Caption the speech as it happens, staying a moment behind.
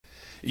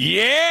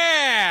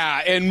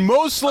Yeah, and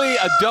mostly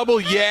a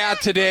double yeah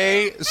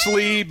today,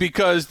 Slee,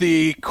 because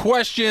the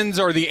questions,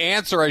 or the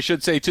answer, I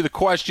should say, to the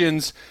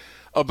questions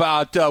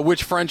about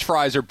which French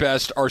fries are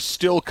best are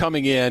still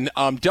coming in.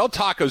 Del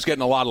Taco's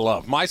getting a lot of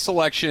love. My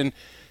selection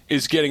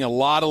is getting a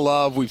lot of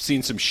love. We've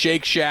seen some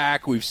Shake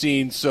Shack. We've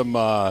seen some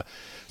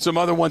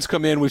other ones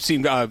come in. We've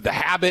seen The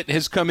Habit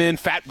has come in.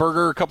 Fat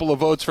Burger, a couple of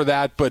votes for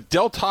that. But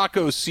Del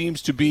Taco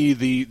seems to be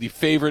the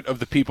favorite of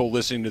the people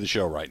listening to the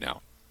show right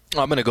now.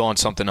 I'm going to go on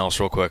something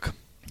else real quick.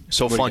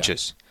 So,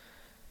 Funches.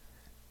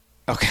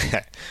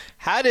 Okay.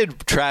 How did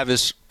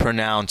Travis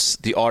pronounce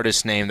the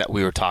artist name that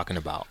we were talking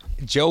about?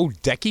 Joe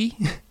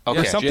Decky?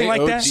 Okay. Something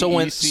like that? So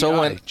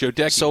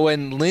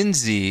when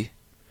Lindsay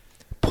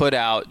put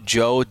out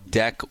Joe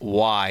Deck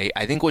Y,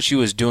 I think what she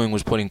was doing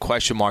was putting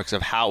question marks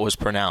of how it was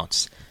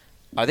pronounced.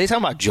 Are they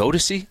talking about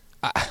Jodeci?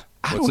 I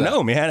don't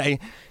know, man.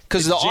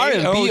 Because the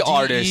R&B artist...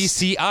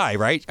 J-O-D-E-C-I,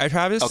 right,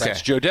 Travis? Okay.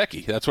 That's Joe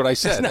Decky. That's what I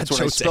said. That's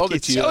what I spelled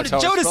it to you.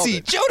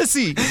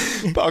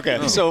 Jodeci.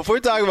 Okay, so if we're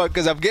talking about...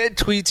 Because I'm getting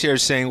tweets here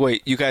saying,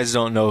 wait, you guys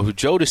don't know who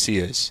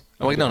Jodeci is.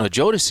 I'm like, no,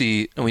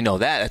 Jodeci, and we know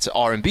that. That's an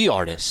R&B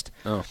artist.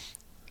 Oh.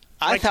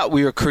 I thought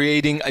we were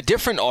creating a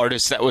different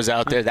artist that was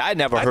out there that I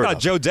never heard of. I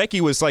thought Joe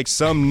Decky was like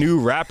some new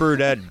rapper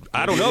that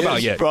I don't know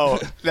about yet. Bro,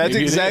 that's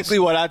exactly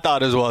what I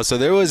thought as well. So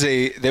there was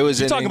an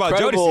talking about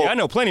Jodeci. I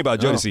know plenty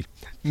about Jodeci.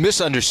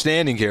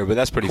 Misunderstanding here, but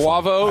that's pretty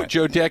Quavo, funny.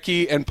 Joe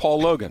Decky, and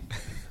Paul Logan.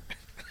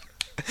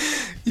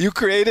 You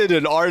created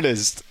an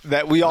artist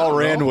that we all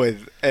ran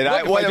with. And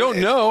I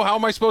don't know. How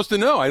am I supposed to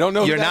know? I don't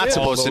know. You're not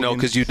supposed to know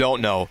because you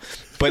don't know.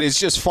 But it's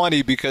just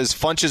funny because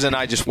Funches and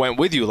I just went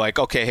with you like,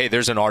 okay, hey,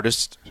 there's an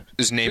artist.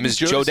 His name is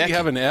Joe Decky. Does he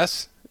have an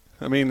S?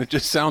 I mean, it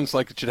just sounds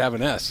like it should have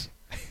an S.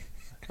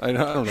 I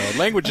don't know.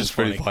 Language is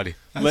funny. Funny.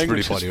 Language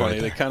is funny. Right?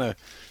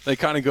 They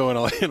kind of go in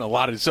a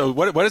lot of. So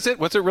what is it?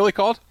 What's it really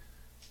called?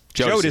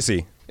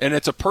 Jodeci. And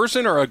it's a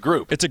person or a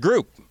group? It's a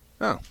group.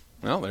 Oh,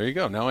 well, there you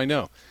go. Now I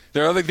know.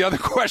 The other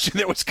question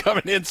that was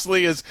coming in,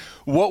 Slee, is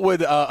what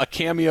would a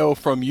cameo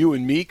from you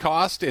and me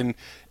cost? And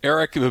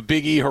Eric, the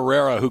Big E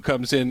Herrera, who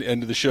comes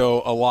into the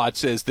show a lot,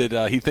 says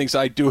that he thinks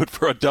I'd do it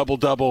for a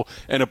double-double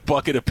and a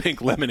bucket of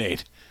pink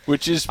lemonade,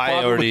 which is like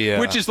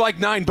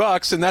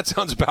 $9, and that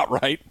sounds about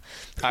right.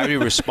 I already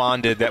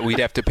responded that we'd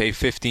have to pay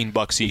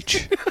 $15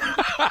 each.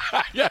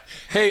 Yeah.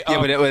 Hey.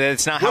 But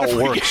that's not how it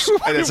works.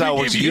 That's how it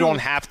works. You don't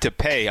have to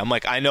pay. I'm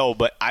like, I know,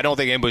 but I don't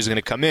think anybody's going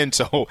to come in,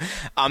 so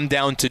I'm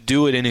down to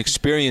do it and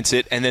experience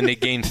it, and then they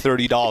gain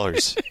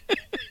 $30.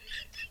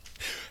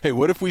 Hey,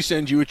 what if we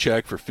send you a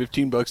check for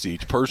 $15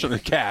 each, person in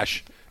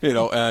cash,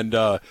 and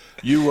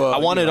you... I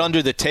want it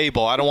under the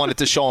table. I don't want it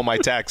to show on my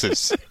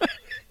taxes.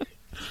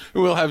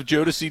 We'll have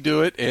Jodeci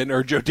do it,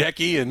 or Joe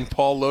Decky and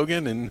Paul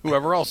Logan and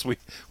whoever else.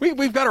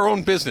 We've got our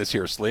own business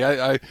here, Slee.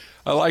 I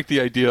like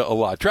the idea a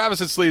lot. Travis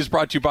and Slee is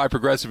brought to you by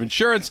Progressive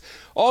Insurance.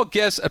 All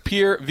guests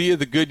appear via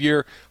the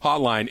Goodyear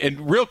hotline.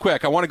 And real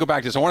quick, I want to go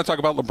back to this. I want to talk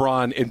about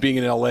LeBron and being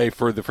in L.A.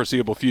 for the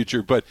foreseeable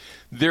future, but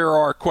there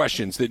are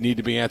questions that need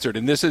to be answered.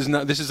 And this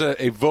is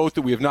a vote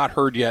that we have not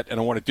heard yet, and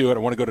I want to do it. I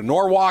want to go to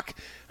Norwalk,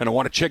 and I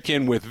want to check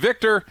in with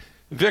Victor.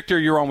 Victor,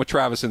 you're on with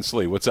Travis and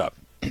Slee. What's up?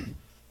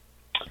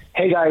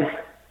 Hey, guys.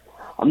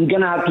 I'm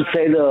going to have to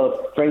say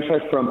the French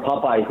fries from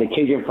Popeyes, the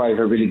Cajun fries,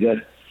 are really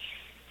good.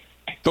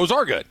 Those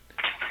are good.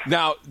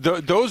 Now,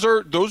 those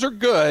are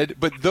good,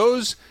 but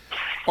those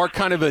are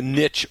kind of a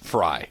niche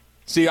fry.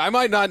 See, I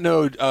might not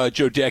know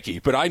Joe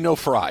Decky, but I know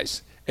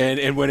fries.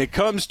 And when it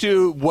comes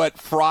to what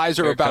fries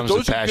are about,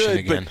 those are good.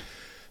 Again.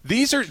 But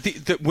these are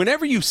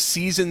whenever you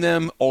season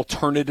them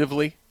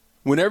alternatively,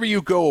 whenever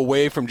you go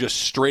away from just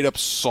straight up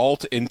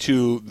salt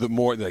into the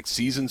more like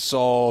seasoned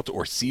salt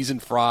or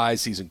seasoned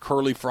fries, seasoned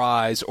curly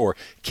fries, or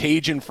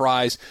Cajun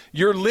fries,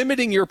 you're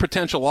limiting your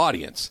potential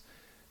audience.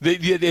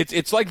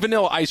 It's like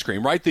vanilla ice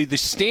cream, right? The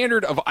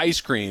standard of ice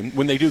cream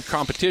when they do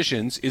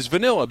competitions is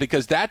vanilla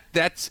because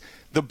that's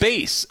the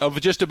base of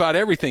just about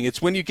everything.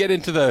 It's when you get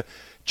into the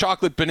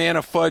chocolate,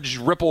 banana, fudge,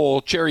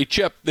 ripple, cherry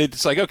chip,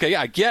 it's like, okay,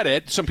 yeah, I get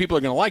it. Some people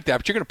are going to like that,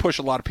 but you're going to push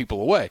a lot of people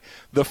away.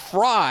 The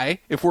fry,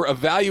 if we're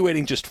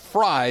evaluating just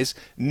fries,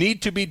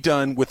 need to be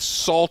done with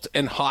salt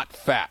and hot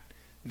fat.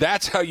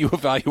 That's how you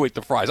evaluate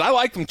the fries. I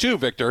like them too,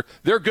 Victor.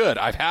 They're good.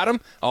 I've had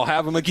them. I'll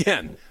have them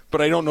again, but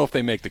I don't know if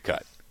they make the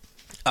cut.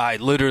 I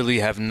literally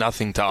have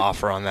nothing to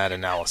offer on that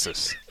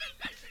analysis.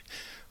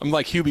 I'm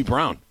like Hubie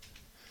Brown,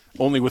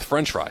 only with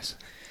French fries.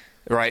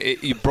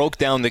 Right. You broke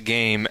down the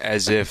game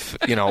as if,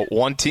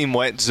 one team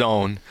went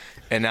zone,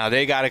 and now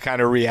they got to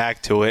kind of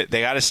react to it.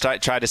 They got to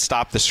try to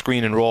stop the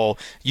screen and roll.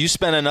 You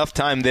spent enough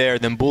time there,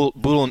 then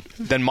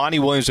Monty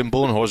Williams and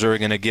Budenholzer are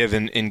going to give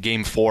in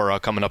Game 4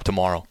 coming up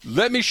tomorrow.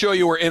 Let me show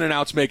you where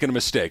In-N-Out's making a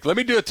mistake. Let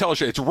me do a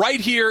teleshot. It's right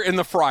here in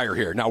the fryer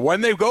here. Now, when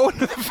they go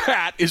into the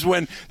fat is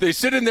when they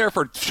sit in there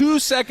for 2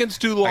 seconds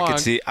too long.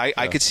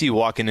 I could see you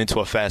walking into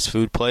a fast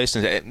food place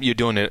and you're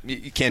doing it.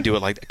 You can't do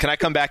it like that. Can I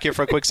come back here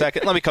for a quick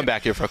second? Let me come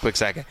back here for a quick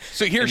second.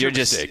 So here's your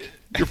mistake.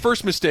 Your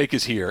first mistake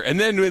is here, and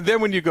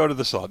then when you go to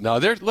the salt, now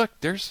there's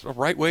a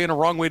right way and a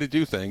wrong way to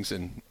do things,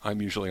 and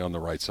I'm usually on the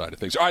right side of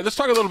things. All right, let's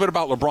talk a little bit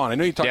about LeBron. I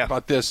know you talked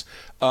about this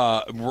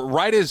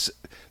right as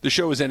the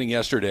show was ending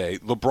yesterday.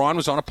 LeBron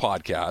was on a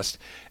podcast,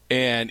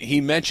 and he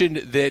mentioned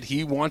that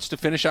he wants to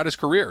finish out his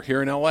career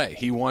here in L.A.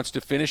 He wants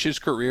to finish his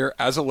career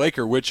as a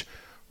Laker, which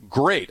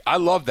great. I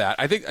love that.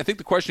 I think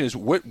the question is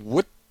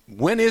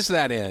when is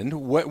that end?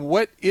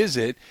 What is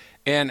it?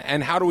 And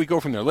how do we go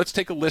from there? Let's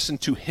take a listen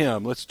to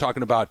him. Let's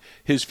talking about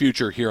his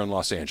future here in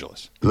Los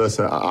Angeles.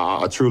 Listen,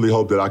 I truly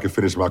hope that I can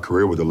finish my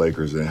career with the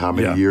Lakers, and how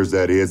many years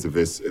that is. If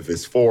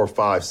it's 4,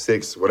 5,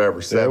 6,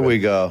 whatever, 7. There we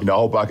go. I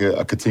hope I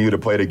can continue to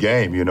play the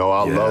game. I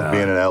love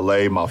being in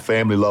LA. My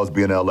family loves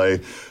being in LA.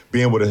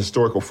 Being with a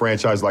historical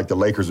franchise like the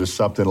Lakers is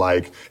something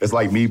like, it's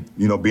like me,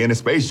 being in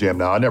Space Jam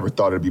now. I never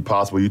thought it'd be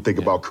possible. You think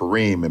about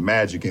Kareem and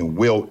Magic and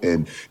Wilt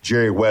and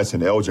Jerry West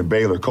and Elgin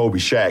Baylor, Kobe,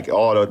 Shaq,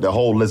 all the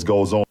whole list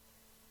goes on.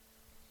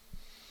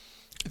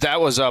 That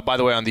was, by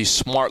the way, on the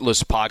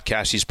Smartless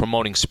podcast. He's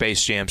promoting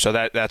Space Jam, so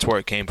that's where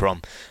it came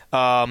from.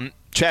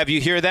 Trav, you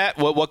hear that?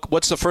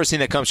 What's the first thing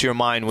that comes to your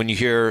mind when you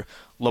hear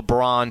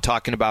LeBron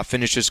talking about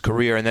finish his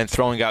career and then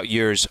throwing out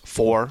years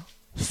 4,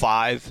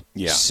 5,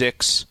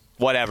 6,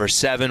 whatever,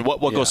 7?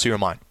 What goes through your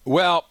mind?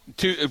 Well,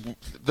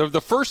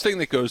 the first thing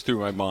that goes through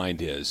my mind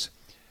is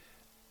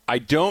I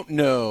don't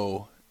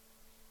know,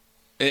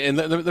 and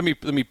let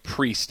me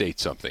pre-state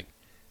something.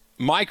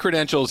 My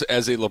credentials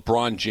as a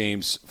LeBron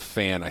James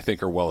fan, I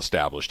think, are well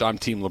established. I'm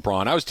Team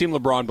LeBron. I was Team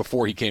LeBron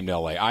before he came to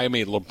L.A. I am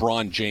a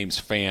LeBron James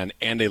fan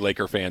and a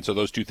Laker fan, so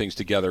those two things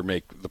together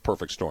make the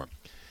perfect storm.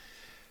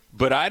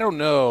 But I don't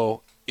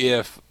know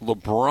if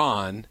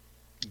LeBron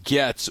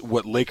gets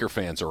what Laker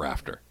fans are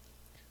after.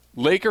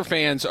 Laker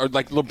fans are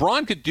like,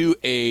 LeBron could do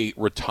a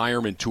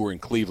retirement tour in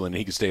Cleveland and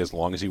he could stay as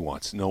long as he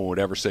wants. No one would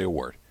ever say a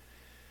word.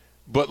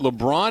 But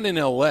LeBron in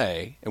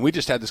L.A., and we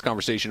just had this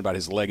conversation about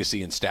his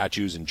legacy and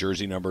statues and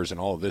jersey numbers and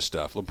all of this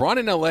stuff. LeBron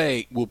in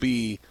L.A. will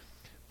be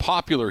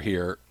popular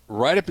here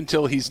right up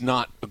until he's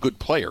not a good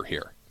player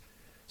here.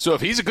 So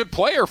if he's a good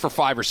player for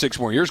 5 or 6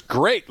 more years,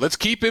 great. Let's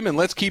keep him and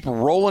let's keep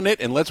rolling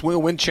it and let's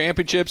win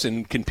championships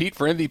and compete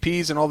for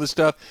MVPs and all this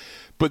stuff.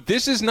 But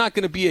this is not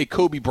going to be a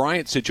Kobe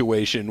Bryant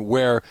situation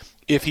where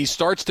if he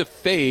starts to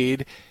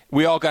fade,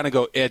 we all got to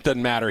go, it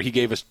doesn't matter. He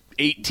gave us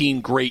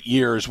 18 great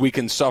years. We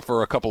can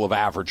suffer a couple of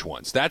average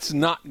ones. That's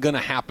not going to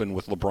happen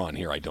with LeBron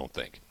here, I don't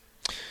think.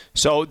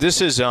 So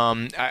this is,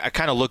 I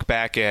kind of look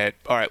back at,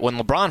 all right, when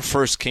LeBron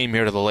first came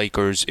here to the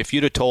Lakers, if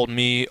you'd have told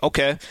me,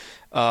 okay,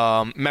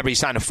 remember he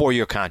signed a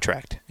 4-year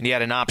contract, and he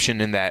had an option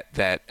in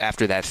that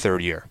after that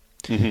 3rd year.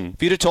 Mm-hmm.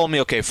 If you'd have told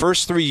me, okay,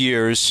 first 3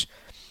 years,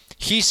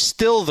 he's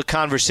still the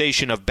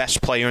conversation of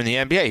best player in the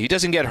NBA. He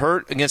doesn't get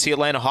hurt against the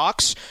Atlanta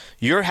Hawks.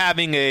 You're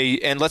having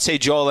and let's say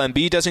Joel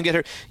Embiid doesn't get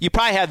hurt. You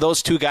probably had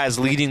those two guys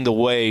leading the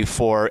way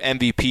for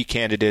MVP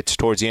candidates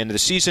towards the end of the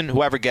season.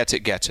 Whoever gets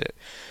it, gets it.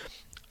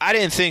 I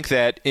didn't think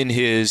that in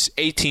his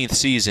 18th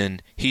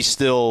season, he's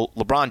still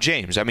LeBron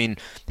James. I mean,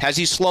 has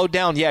he slowed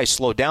down? Yeah, he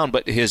slowed down,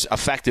 but his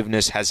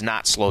effectiveness has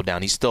not slowed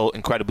down. He's still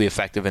incredibly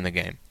effective in the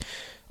game.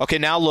 Okay,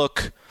 now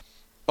look.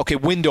 Okay,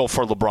 window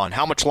for LeBron.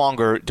 How much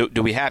longer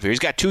do we have here? He's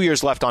got 2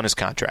 years left on his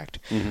contract.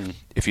 Mm-hmm.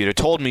 If you'd have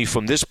told me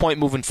from this point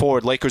moving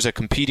forward, Lakers are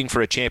competing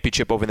for a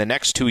championship over the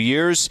next 2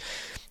 years,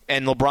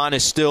 and LeBron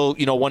is still,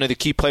 one of the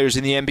key players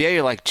in the NBA,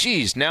 you're like,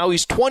 geez, now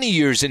he's 20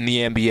 years in the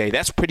NBA.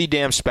 That's pretty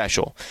damn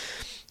special.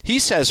 He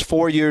says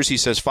 4 years, he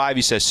says 5,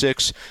 he says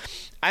 6.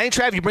 I think,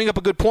 Trav, you bring up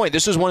a good point.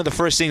 This was one of the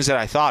first things that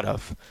I thought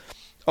of.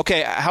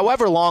 Okay,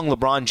 however long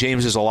LeBron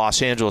James is a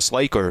Los Angeles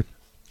Laker,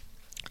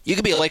 you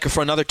could be a Laker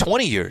for another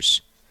 20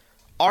 years.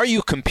 Are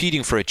you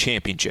competing for a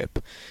championship?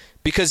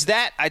 Because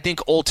that, I think,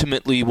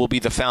 ultimately will be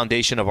the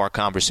foundation of our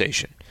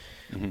conversation.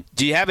 Mm-hmm.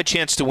 Do you have a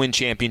chance to win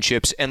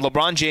championships? And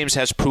LeBron James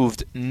has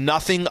proved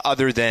nothing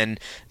other than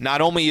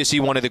not only is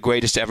he one of the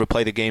greatest to ever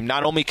play the game,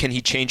 not only can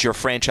he change your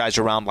franchise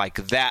around like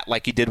that,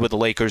 like he did with the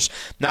Lakers,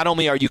 not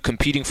only are you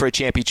competing for a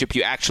championship,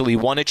 you actually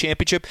won a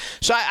championship.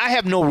 So I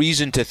have no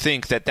reason to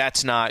think that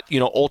that's not,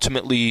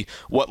 ultimately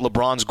what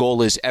LeBron's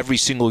goal is every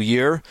single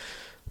year.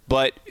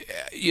 But,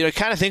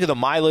 kind of think of the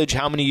mileage,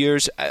 how many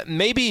years.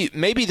 Maybe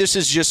this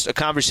is just a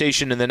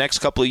conversation in the next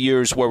couple of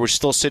years where we're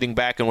still sitting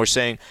back and we're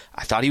saying,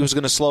 I thought he was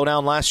going to slow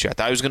down last year. I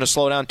thought he was going to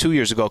slow down 2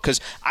 years ago.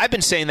 Because I've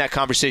been saying that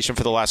conversation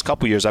for the last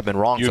couple of years. I've been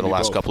wrong for the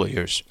last couple of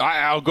years.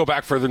 I'll go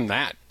back further than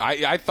that.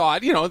 I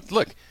thought,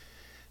 look,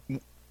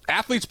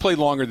 athletes play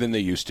longer than they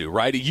used to,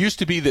 right? It used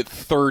to be that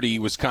 30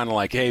 was kind of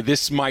like, hey,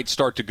 this might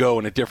start to go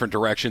in a different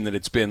direction than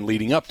it's been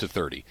leading up to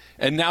 30.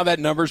 And now that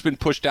number's been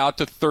pushed out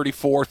to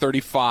 34,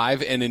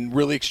 35, and in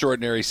really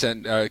extraordinary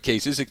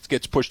cases, it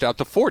gets pushed out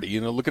to 40.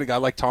 Look at a guy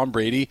like Tom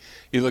Brady.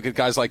 You look at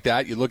guys like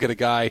that. You look at a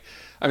guy,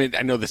 I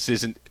know this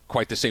isn't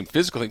quite the same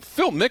physical thing.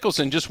 Phil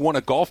Mickelson just won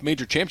a golf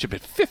major championship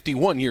at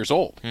 51 years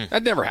old.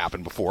 That never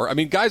happened before.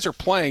 Guys are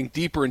playing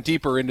deeper and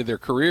deeper into their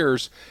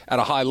careers at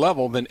a high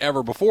level than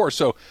ever before.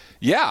 So,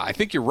 yeah, I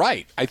think you're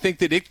right. I think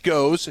that it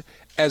goes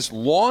as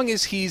long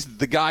as he's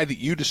the guy that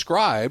you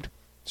described,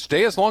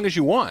 stay as long as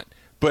you want.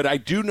 But I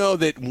do know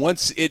that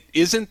once it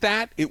isn't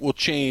that, it will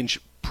change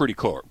pretty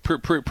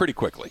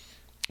quickly.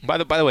 By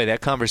the way,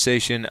 that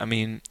conversation, I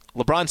mean,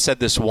 LeBron said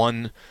this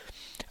one.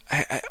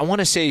 I want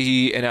to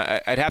say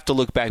I'd have to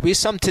look back, but he's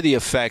something to the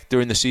effect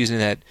during the season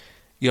that,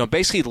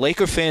 basically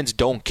Laker fans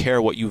don't care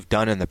what you've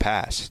done in the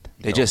past.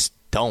 They just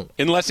don't.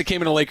 Unless it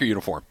came in a Laker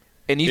uniform.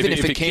 And even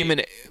if it came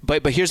in,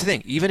 but here's the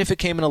thing, even if it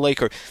came in a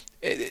Laker,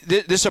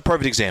 this is a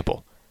perfect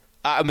example.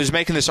 I was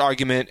making this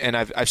argument, and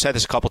I've said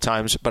this a couple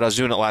times, but I was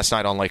doing it last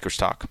night on Lakers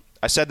Talk.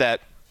 I said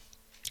that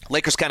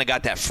Lakers kind of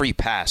got that free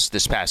pass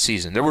this past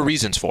season. There were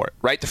reasons for it,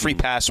 right? The free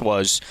pass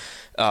was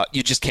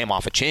you just came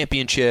off a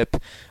championship.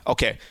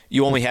 Okay,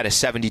 you only had a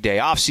 70-day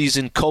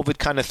offseason. COVID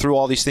kind of threw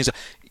all these things.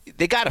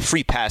 They got a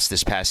free pass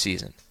this past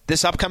season.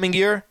 This upcoming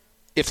year,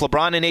 if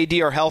LeBron and AD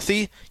are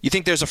healthy, you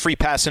think there's a free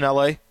pass in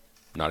LA?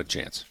 Not a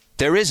chance.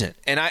 There isn't.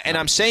 And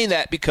I'm saying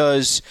that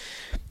because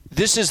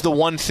this is the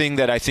one thing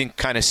that I think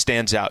kind of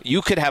stands out.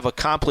 You could have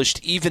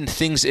accomplished even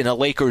things in a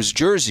Lakers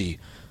jersey.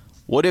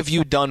 What have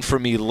you done for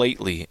me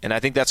lately? And I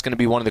think that's going to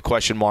be one of the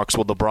question marks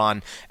with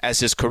LeBron as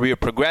his career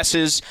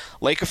progresses.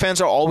 Laker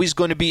fans are always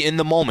going to be in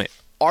the moment.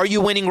 Are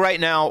you winning right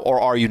now or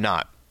are you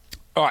not?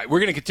 All right, we're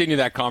going to continue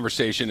that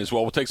conversation as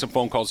well. We'll take some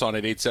phone calls on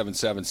at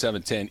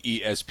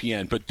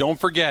 877-710-ESPN. But don't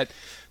forget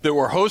that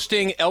we're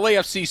hosting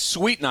LAFC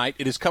Suite Night.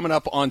 It is coming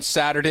up on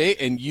Saturday,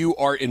 and you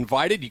are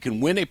invited. You can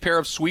win a pair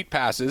of suite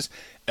passes.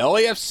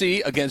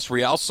 LAFC against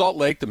Real Salt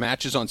Lake. The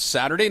match is on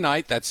Saturday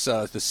night. That's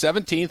the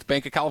 17th,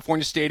 Bank of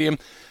California Stadium.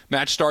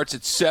 Match starts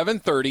at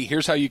 7:30.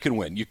 Here's how you can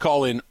win. You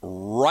call in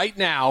right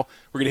now.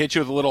 We're going to hit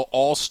you with a little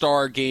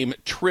all-star game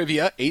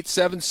trivia,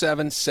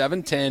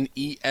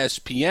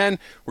 877-710-ESPN.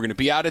 We're going to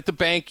be out at the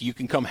bank. You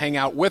can come hang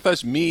out with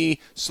us, me,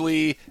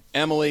 Slee,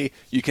 Emily.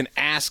 You can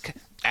ask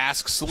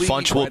Slee.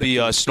 Funch will be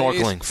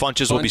snorkeling.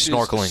 Funches will be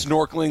snorkeling.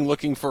 Snorkeling,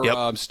 looking for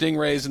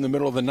stingrays in the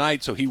middle of the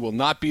night, so he will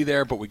not be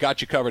there, but we got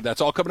you covered.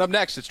 That's all coming up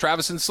next. It's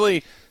Travis and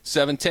Slee,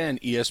 710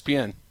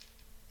 ESPN.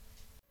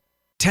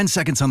 10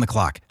 seconds on the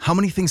clock. How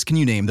many things can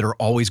you name that are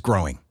always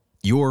growing?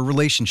 Your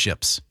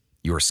relationships,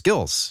 your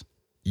skills,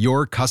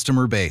 your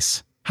customer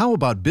base. How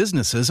about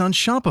businesses on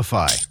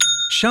Shopify?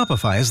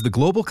 Shopify is the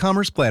global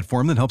commerce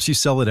platform that helps you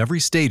sell at every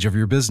stage of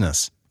your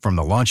business. From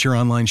the launch your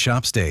online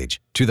shop stage,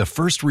 to the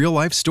first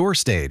real-life store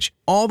stage,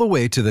 all the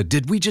way to the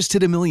did we just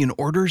hit a million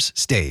orders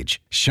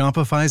stage.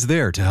 Shopify's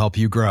there to help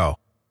you grow.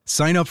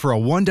 Sign up for a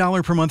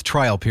 $1 per month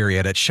trial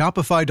period at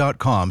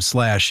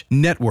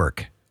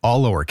shopify.com/network,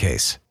 all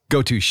lowercase.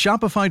 Go to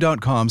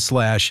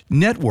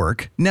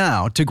shopify.com/network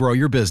now to grow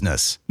your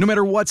business, no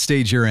matter what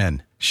stage you're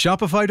in.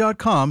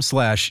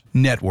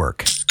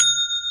 Shopify.com/network.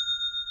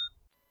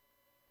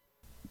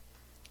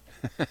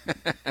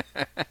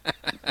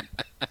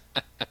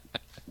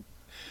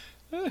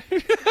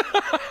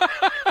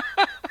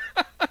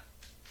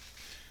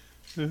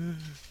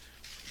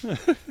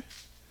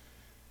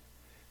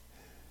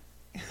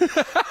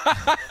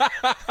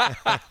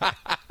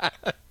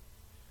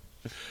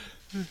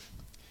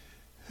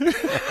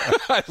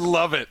 I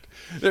love it.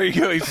 There you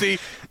go. You see,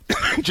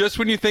 just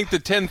when you think the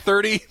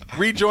 10:30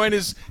 rejoin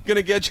is going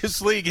to get you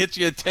sleep, gets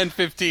you at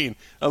 10:15.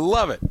 I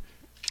love it.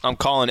 I'm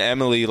calling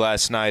Emily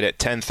last night at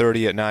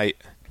 10:30 at night.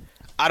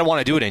 I don't want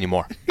to do it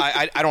anymore.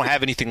 I don't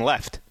have anything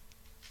left.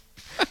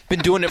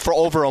 Been doing it for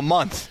over a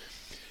month.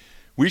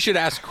 We should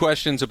ask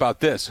questions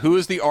about this. Who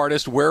is the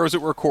artist? Where was it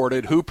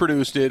recorded? Who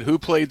produced it? Who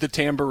played the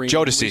tambourine?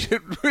 Jodeci.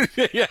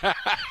 Yeah.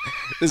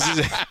 This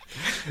is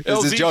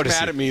LZ's Jodeci.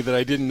 mad at me that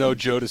I didn't know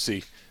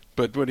Jodeci.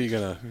 But what are you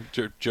going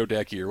to, Joe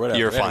Decky or whatever?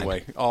 You're fine.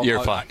 Anyway,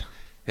 You're fine.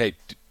 Hey,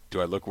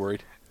 do I look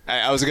worried?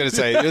 I was going to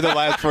say, you're the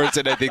last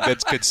person I think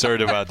that's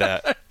concerned about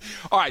that.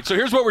 All right, so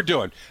here's what we're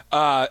doing.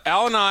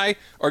 Al and I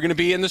are going to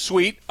be in the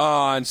suite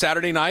on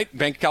Saturday night,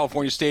 Bank of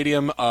California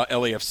Stadium,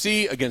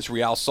 LAFC against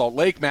Real Salt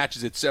Lake.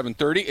 Matches at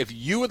 7:30. If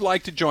you would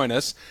like to join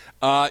us,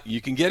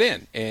 you can get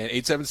in. And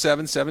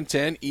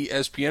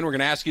 877-710-ESPN. We're going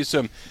to ask you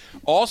some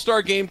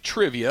All-Star Game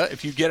trivia.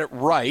 If you get it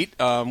right,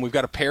 we've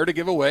got a pair to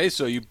give away,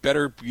 so you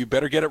better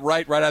get it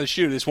right out of the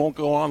chute. This won't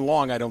go on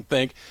long, I don't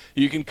think.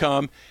 You can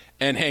come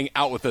and hang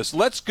out with us.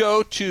 Let's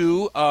go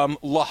to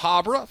La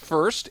Habra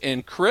first.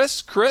 And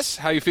Chris,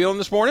 how you feeling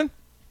this morning?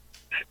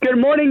 Good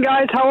morning,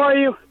 guys. How are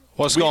you?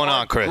 What's going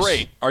on, Chris?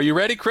 Great. Are you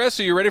ready, Chris?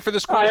 Are you ready for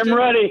this question? I am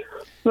ready.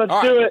 Let's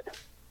do it.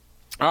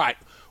 All right.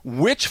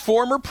 Which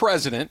former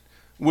president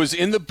was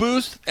in the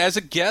booth as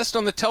a guest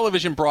on the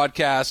television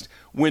broadcast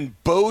when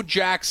Bo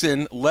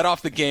Jackson led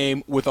off the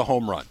game with a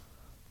home run?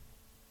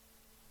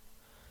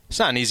 It's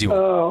not an easy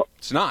one.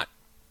 It's not.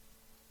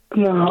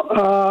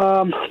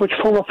 No. Which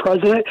former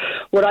president?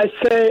 Would I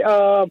say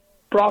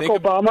Barack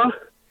Obama?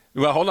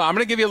 Well, hold on. I'm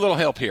going to give you a little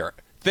help here.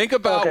 Think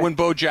about when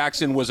Bo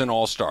Jackson was an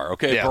all-star,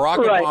 okay? Yeah. Barack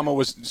Obama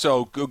was –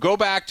 so go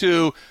back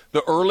to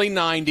the early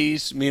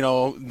 90s,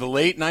 the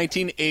late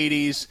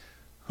 1980s.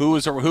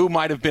 Who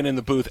might have been in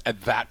the booth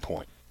at that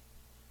point?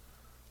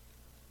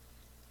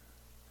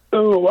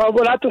 Oh, I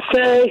would have to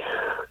say,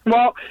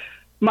 well,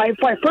 my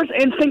first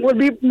instinct would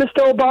be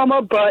Mr.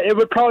 Obama, but it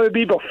would probably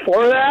be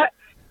before that.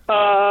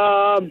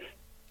 Gotta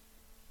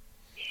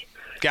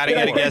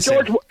get a guess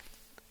in.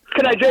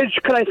 Can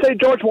I say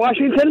George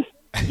Washington?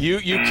 You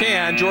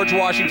can. George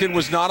Washington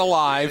was not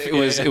alive. It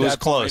was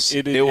close.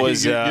 It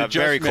was you just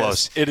very missed.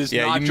 close. It is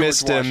yeah, not you George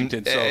missed him.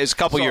 Washington. So it's a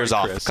couple sorry, years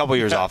off. Chris. A couple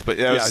years off. But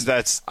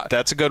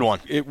that's a good one.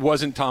 It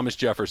wasn't Thomas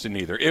Jefferson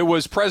either. It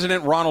was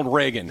President Ronald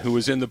Reagan who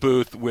was in the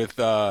booth with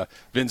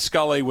Vin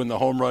Scully when the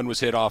home run was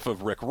hit off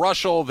of Rick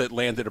Russell that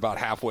landed about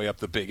halfway up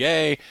the Big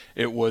A.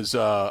 It was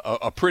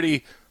a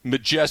pretty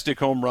majestic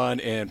home run,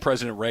 and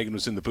President Reagan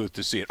was in the booth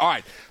to see it. All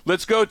right,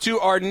 let's go to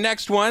our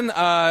next one.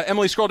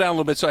 Emily, scroll down a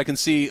little bit so I can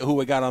see who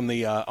we got on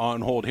the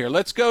on hold here.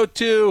 Let's go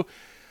to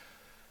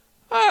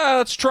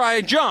let's try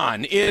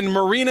John in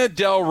Marina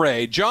Del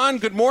Rey. John,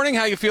 good morning.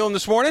 How you feeling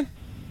this morning?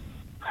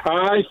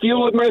 I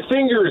feel with my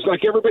fingers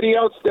like everybody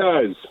else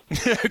does.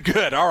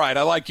 Good. All right,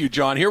 I like you,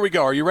 John. Here we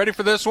go. Are you ready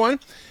for this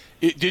one?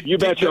 You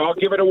betcha. I'll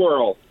give it a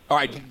whirl. All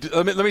right,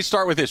 let me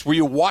start with this. Were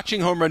you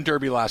watching Home Run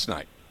Derby last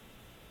night?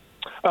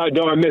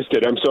 No, I missed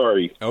it. I'm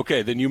sorry.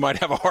 Okay, then you might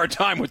have a hard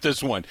time with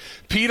this one.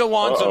 Pete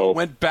Alonso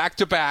went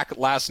back-to-back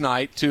last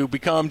night to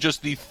become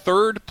just the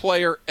third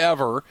player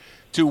ever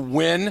to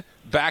win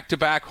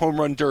back-to-back home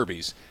run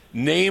derbies.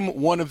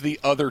 Name one of the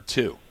other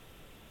two.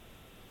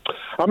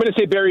 I'm going to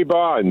say Barry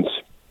Bonds.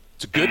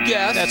 It's a good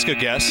guess. That's a good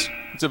guess.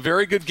 It's a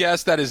very good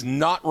guess. That is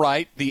not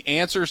right. The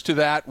answers to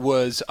that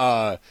was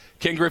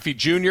Ken Griffey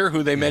Jr.,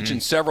 who they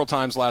mentioned several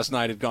times last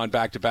night, had gone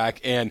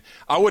back-to-back. And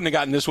I wouldn't have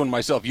gotten this one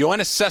myself.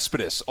 Yoenis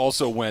Cespedes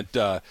also went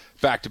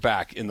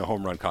back-to-back in the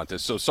home run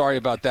contest. So sorry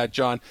about that,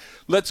 John.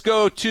 Let's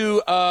go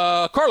to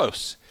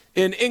Carlos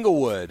in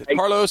Inglewood. Hey.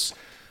 Carlos,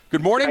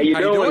 good morning. How you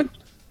doing?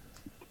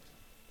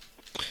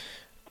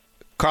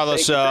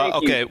 Carlos, thank you.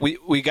 Okay,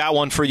 we got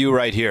one for you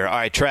right here. All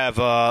right, Trav,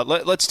 I'm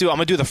going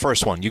to do the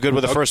first one. You good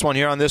with the first one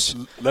here on this?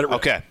 Let it rip.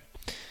 Okay.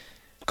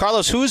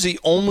 Carlos, who is the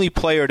only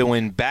player to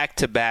win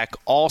back-to-back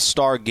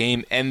All-Star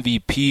Game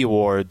MVP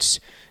awards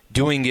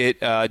doing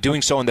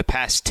so in the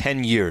past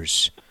 10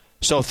 years?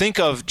 So think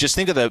of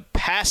the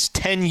past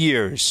 10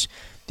 years,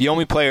 the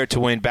only player to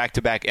win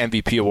back-to-back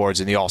MVP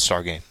awards in the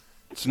All-Star Game.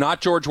 It's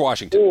not George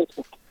Washington.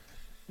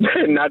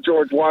 Not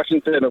George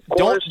Washington, of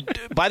course.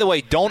 By the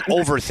way, don't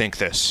overthink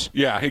this.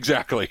 Yeah,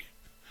 exactly.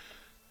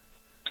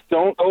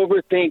 Don't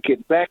overthink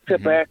it.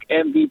 Back-to-back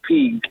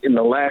MVPs in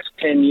the last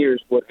 10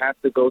 years would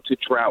have to go to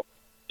Trout.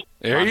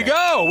 There you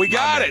go. We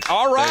got it.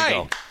 All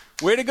right.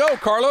 Way to go,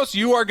 Carlos.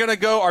 You are going to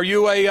go. Are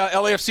you a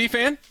LAFC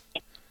fan?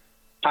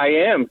 I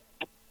am.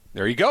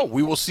 There you go.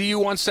 We will see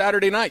you on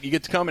Saturday night. You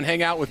get to come and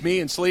hang out with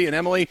me and Slee and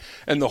Emily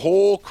and the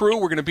whole crew.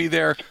 We're going to be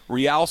there,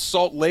 Real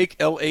Salt Lake,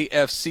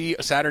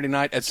 LAFC, Saturday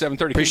night at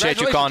 7:30.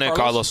 Appreciate you calling in,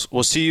 Carlos.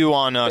 We'll see you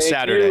on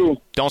Saturday. You.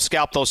 Don't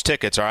scalp those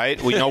tickets, all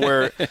right? We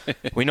know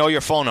we know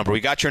your phone number. We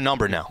got your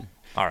number now.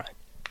 All right.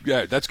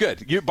 Yeah, that's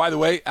good. By the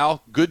way,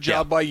 Al, good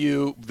job by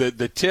you.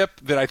 The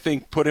tip that I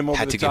think put him over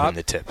Had the to top. give him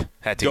the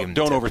tip.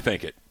 Don't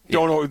overthink it.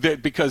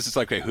 Because it's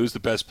like, okay, who's the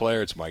best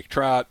player? It's Mike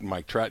Trout.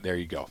 There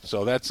you go.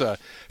 So that's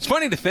it's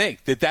funny to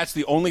think that that's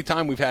the only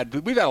time we've had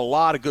a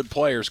lot of good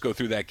players go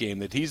through that game.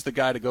 That he's the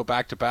guy to go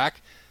back to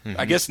back.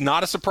 I guess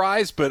not a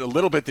surprise, but a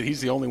little bit that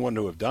he's the only one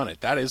to have done it.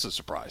 That is a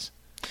surprise.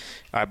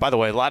 All right. By the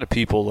way, a lot of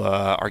people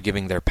are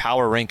giving their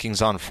power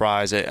rankings on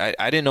fries. I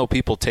didn't know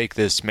people take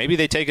this. Maybe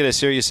they take it as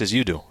serious as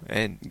you do.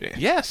 And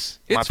yes,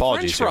 my it's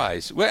apologies. French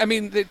fries. Well, I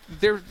mean,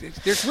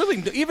 there's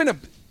really even a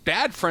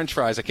bad French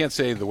fries. I can't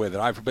say the way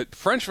that but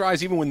French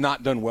fries, even when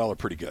not done well, are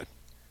pretty good.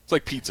 It's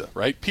like pizza,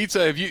 right?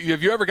 Pizza. Have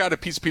you ever got a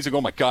piece of pizza? Go,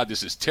 oh my God,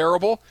 this is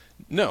terrible.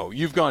 No,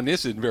 you've gone.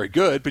 This isn't very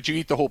good, but you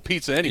eat the whole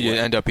pizza anyway. You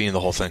end up eating the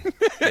whole thing.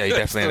 Yeah, you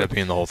definitely end up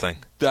eating the whole thing.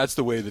 That's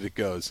the way that it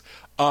goes.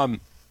 How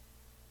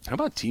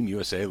about Team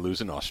USA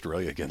losing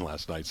Australia again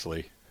last night,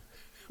 Slee?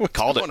 What's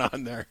going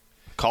on there?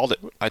 Called it.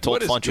 I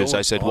told Funches,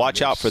 I said,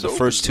 watch out for the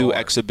first two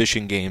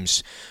exhibition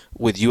games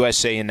with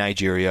USA and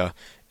Nigeria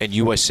and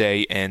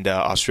USA and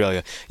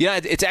Australia. Yeah,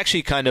 it's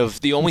actually kind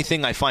of the only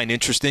thing I find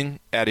interesting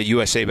at a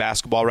USA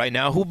basketball right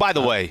now, who, by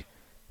the way,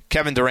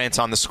 Kevin Durant's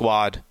on the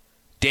squad,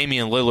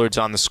 Damian Lillard's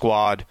on the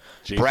squad,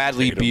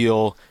 Bradley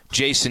Beal,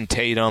 Jason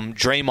Tatum,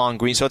 Draymond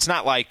Green. So it's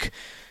not like,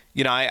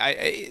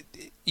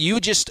 you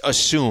just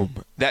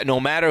assume that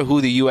no matter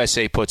who the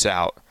USA puts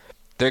out,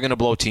 they're going to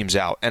blow teams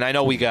out. And I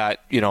know we got,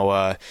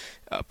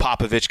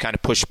 Popovich kind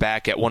of pushed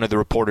back at one of the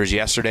reporters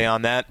yesterday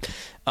on that.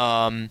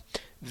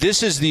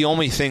 This is the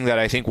only thing that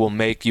I think will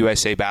make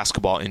USA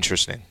basketball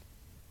interesting.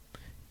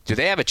 Do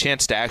they have a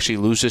chance to actually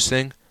lose this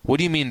thing? What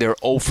do you mean they're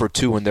 0 for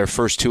 2 in their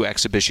first two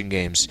exhibition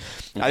games?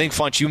 I think,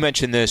 Funch, you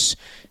mentioned this.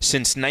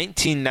 Since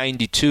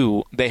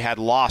 1992, they had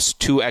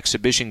lost 2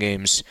 exhibition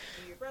games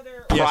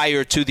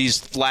prior to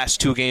these last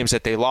 2 games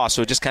that they lost.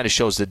 So it just kind of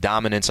shows the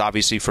dominance,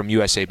 obviously, from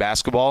USA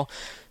basketball.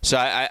 So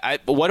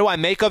what do I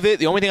make of it?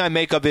 The only thing I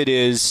make of it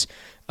is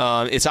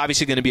it's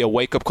obviously going to be a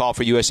wake-up call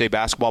for USA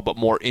basketball, but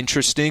more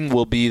interesting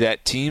will be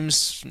that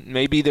teams,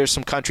 maybe there's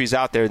some countries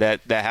out there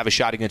that have a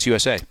shot against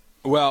USA.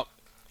 Well,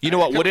 you know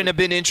what wouldn't have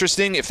been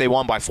interesting if they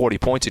won by 40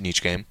 points in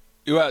each game?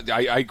 Well,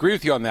 I agree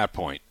with you on that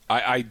point.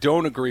 I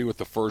don't agree with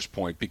the first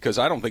point because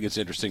I don't think it's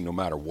interesting no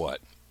matter what.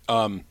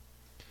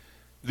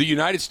 The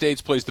United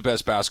States plays the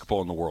best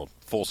basketball in the world.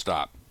 Full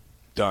stop.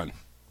 Done.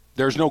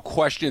 There's no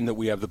question that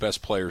we have the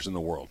best players in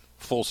the world.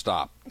 Full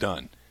stop.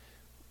 Done.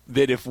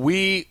 That if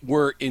we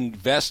were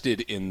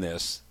invested in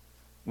this,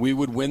 we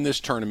would win this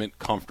tournament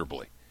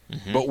comfortably.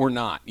 Mm-hmm. But we're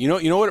not. You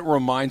know what it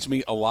reminds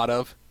me a lot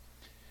of?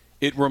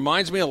 It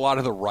reminds me a lot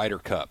of the Ryder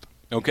Cup.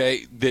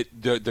 Okay,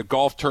 the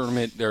golf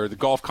tournament or the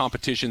golf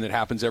competition that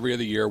happens every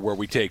other year where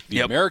we take the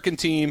American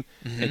team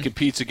and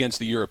competes against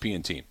the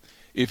European team.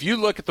 If you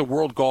look at the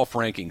world golf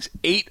rankings,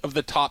 8 of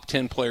the top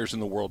 10 players in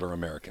the world are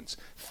Americans.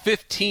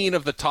 15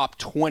 of the top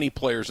 20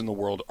 players in the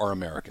world are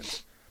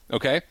Americans.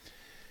 Okay?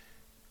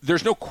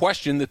 There's no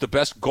question that the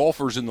best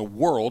golfers in the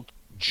world,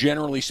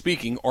 generally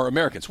speaking, are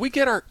Americans. We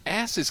get our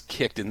asses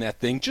kicked in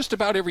that thing just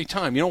about every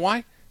time. You know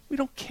why? We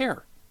don't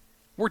care.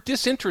 We're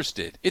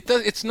disinterested.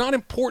 It's not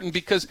important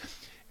because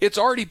it's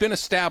already been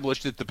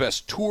established that the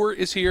best tour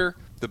is here,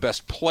 the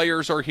best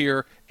players are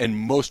here, and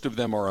most of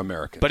them are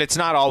Americans. But it's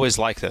not always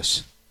like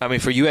this. I mean,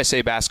 for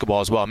USA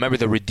Basketball as well. Remember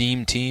the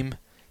Redeem team?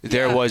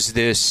 There was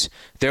this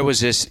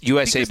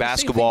USA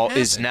Basketball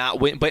is not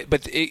win,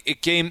 but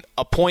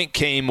a point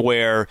came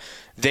where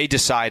they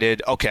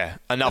decided, okay,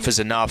 enough is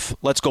enough.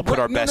 Let's go put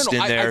our best in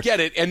there. I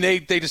get it, and they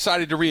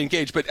decided to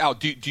reengage. But Al,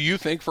 do you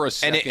think for a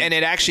second? And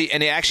it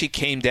actually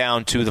came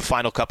down to the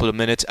final couple of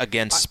minutes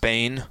against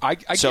Spain. I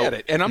get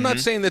it, and I'm not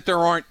saying that there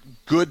aren't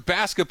good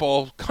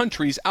basketball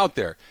countries out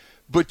there,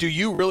 but do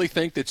you really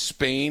think that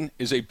Spain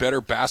is a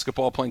better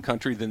basketball playing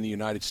country than the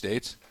United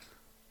States?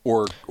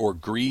 Or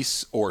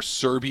Greece, or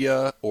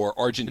Serbia, or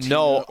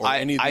Argentina, or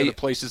any of the other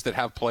places that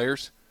have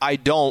players? I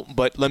don't,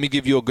 but let me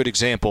give you a good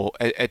example.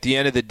 At the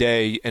end of the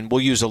day, and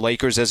we'll use the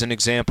Lakers as an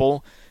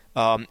example,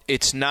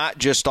 it's not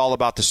just all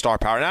about the star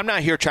power. And I'm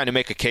not here trying to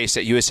make a case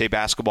that USA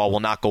Basketball will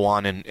not go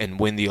on and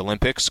win the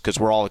Olympics, because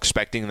we're all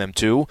expecting them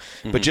to.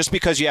 Mm-hmm. But just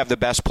because you have the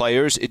best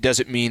players, it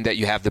doesn't mean that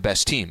you have the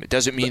best team. It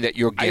doesn't mean that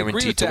you're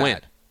guaranteed to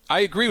win.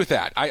 I agree with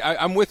that.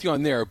 I'm with you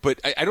on there, but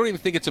I don't even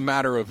think it's a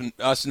matter of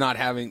us not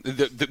having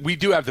we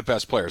do have the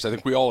best players. I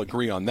think we all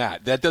agree on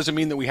that. That doesn't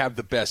mean that we have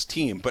the best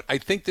team, but I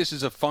think this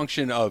is a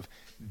function of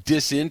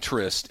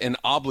disinterest and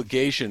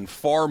obligation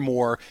far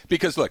more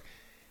because, look,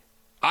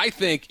 I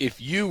think if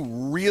you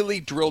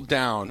really drill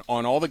down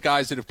on all the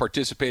guys that have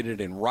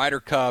participated in Ryder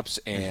Cups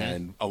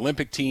and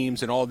Olympic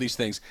teams and all of these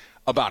things,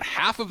 about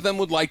half of them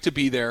would like to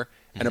be there.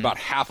 And about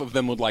half of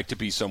them would like to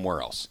be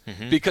somewhere else.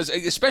 Mm-hmm. Because,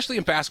 especially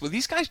in basketball,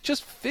 these guys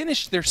just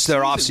finished their season.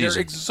 Their off-season.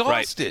 They're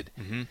exhausted.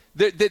 Right.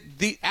 Mm-hmm.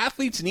 The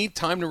athletes need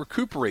time to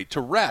recuperate,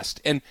 to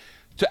rest. And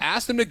to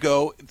ask them to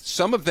go,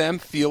 some of them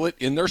feel it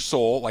in their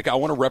soul, like, I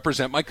want to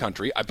represent my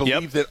country. I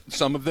believe that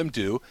some of them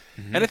do.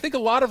 Mm-hmm. And I think a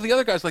lot of the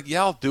other guys are like,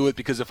 I'll do it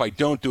because if I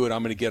don't do it,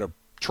 I'm going to get a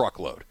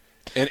truckload.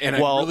 And I'd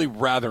really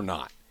rather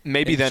not.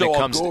 Maybe then so it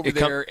comes – I'll go over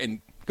there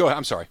and – go ahead.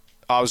 I'm sorry.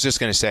 I was just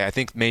going to say, I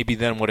think maybe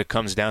then what it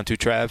comes down to,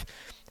 Trav –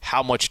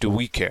 how much do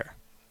we care?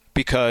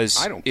 Because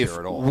I don't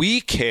care at all.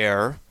 We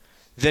care,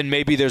 then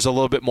maybe there's a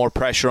little bit more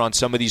pressure on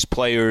some of these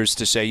players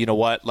to say, you know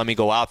what, let me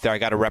go out there. I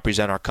got to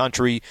represent our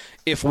country.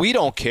 If we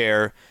don't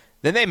care,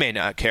 then they may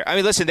not care. I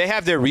mean, listen, they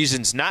have their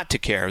reasons not to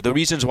care. The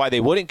reasons why they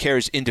wouldn't care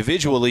is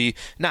individually,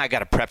 I got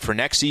to prep for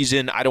next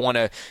season. I don't want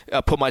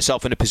to put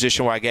myself in a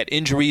position where I get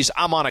injuries.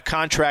 I'm on a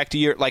contract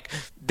year. Like,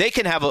 they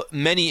can have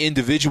many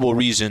individual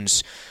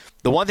reasons.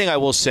 The one thing I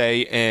will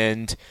say,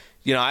 and,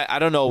 I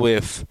don't know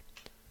if –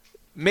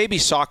 maybe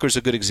soccer's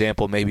a good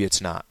example, maybe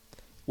it's not.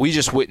 We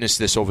just witnessed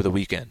this over the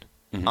weekend.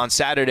 Mm-hmm. On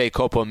Saturday,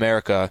 Copa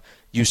America,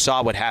 you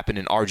saw what happened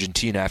in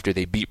Argentina after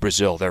they beat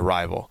Brazil, their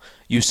rival.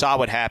 You saw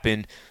what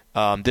happened.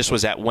 This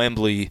was at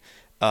Wembley.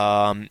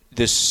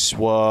 This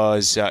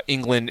was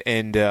England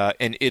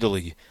and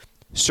Italy.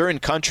 Certain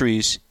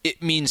countries,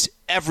 it means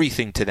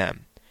everything to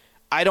them.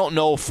 I don't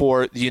know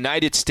for the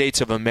United States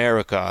of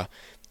America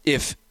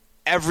if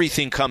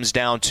everything comes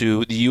down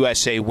to the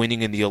USA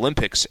winning in the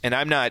Olympics. And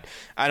I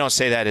don't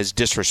say that as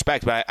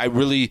disrespect, but I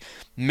really,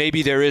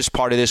 maybe there is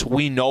part of this.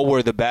 We know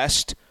we're the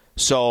best,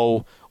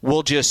 so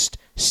we'll just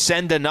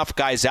send enough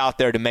guys out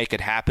there to make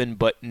it happen,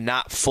 but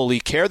not fully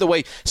care the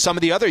way some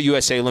of the other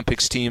USA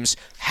Olympics teams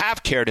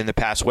have cared in the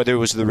past, whether it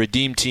was the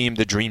Redeem Team,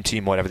 the Dream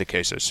Team, whatever the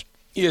case is.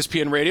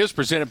 ESPN Radio is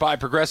presented by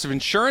Progressive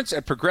Insurance.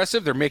 At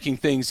Progressive, they're making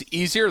things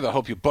easier. They'll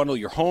help you bundle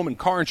your home and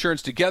car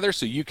insurance together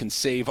so you can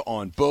save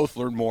on both.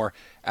 Learn more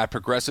at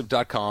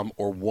Progressive.com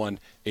or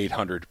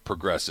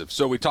 1-800-PROGRESSIVE.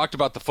 So we talked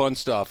about the fun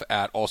stuff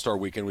at All-Star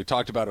Weekend. We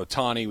talked about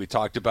Ohtani. We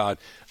talked about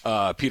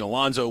Pete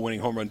Alonso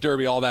winning Home Run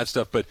Derby, all that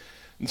stuff. But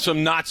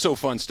some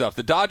not-so-fun stuff.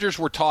 The Dodgers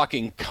were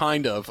talking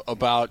kind of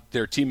about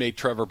their teammate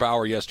Trevor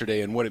Bauer yesterday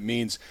and what it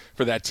means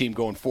for that team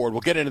going forward. We'll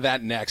get into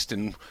that next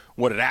and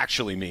what it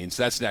actually means.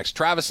 That's next.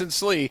 Travis and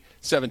Slee,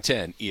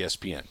 710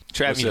 ESPN.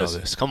 Trav, you know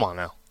this. Come on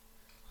now.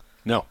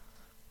 No.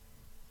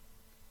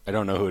 I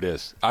don't know who it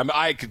is.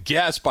 I could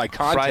guess by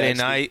context. Friday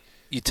night,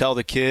 you tell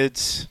the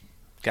kids,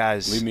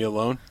 guys, leave me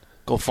alone.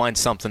 Go find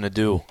something to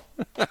do.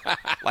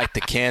 Light the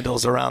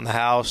candles around the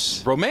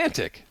house.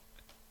 Romantic.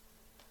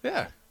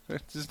 Yeah.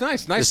 It's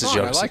nice. Nice song.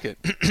 I like it.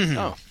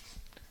 Oh,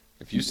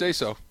 if you say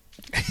so.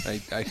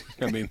 I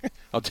mean,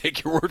 I'll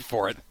take your word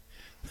for it.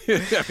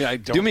 I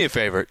mean, Do me a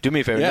favor.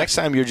 Yeah. Next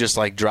time you're just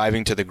like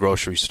driving to the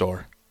grocery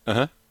store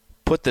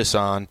Put this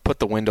on. Put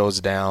the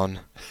windows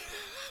down.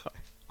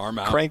 Arm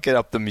out. Crank it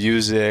up the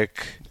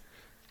music.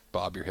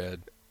 Bob your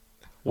head.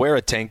 Wear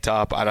a tank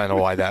top. I don't know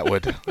why that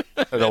would.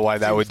 I don't know why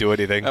that would do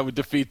anything. That would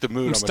defeat the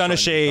mood. Stunner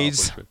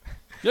shades.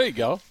 There you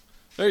go.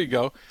 There you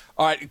go.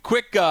 All right,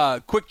 quick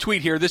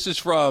tweet here. This is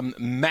from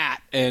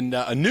Matt, and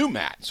a new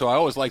Matt. So I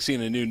always like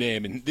seeing a new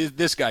name, and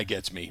this guy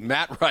gets me.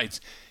 Matt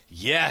writes,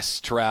 "Yes,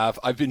 Trav,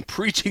 I've been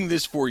preaching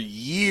this for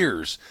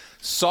years.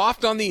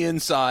 Soft on the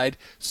inside,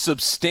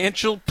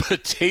 substantial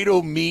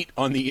potato meat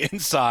on the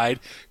inside,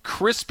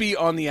 crispy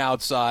on the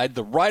outside,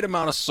 the right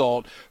amount of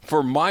salt.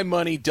 For my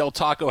money, Del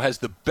Taco has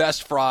the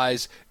best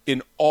fries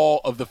in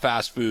all of the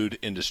fast food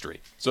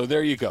industry." So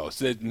there you go.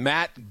 So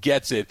Matt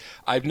gets it.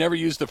 I've never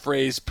used the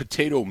phrase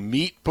potato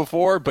meat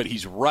before, but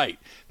he's right.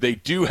 They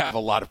do have a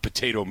lot of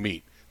potato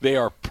meat. They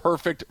are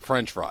perfect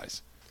French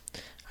fries.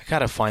 I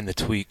gotta find the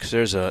tweet because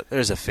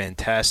there's a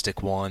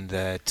fantastic one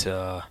that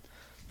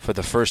for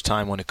the first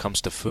time when it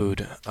comes to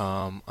food,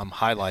 I'm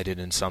highlighted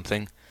in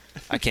something.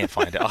 I can't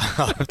find it. I'll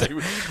have to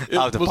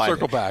We'll find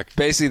circle it. back.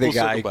 Basically, the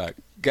We'll circle back.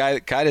 guy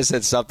kind of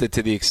said something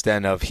to the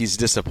extent of he's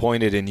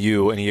disappointed in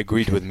you and he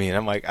agreed with me, and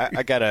I'm like,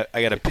 I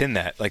gotta pin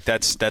that. Like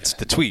that's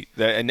the tweet,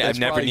 and I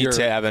never need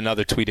to have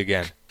another tweet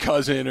again.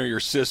 Cousin or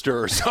your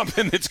sister or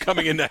something that's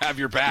coming in to have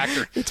your back.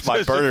 Or it's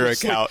my burner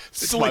account.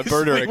 It's my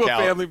burner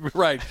account. Family,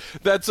 right.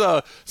 That's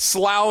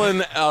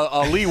Slowin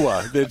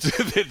Aliwa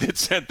that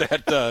sent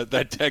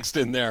that text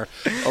in there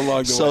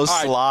along the so way.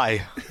 So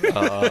sly.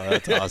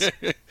 That's awesome.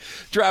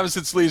 Travis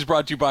and Sleeves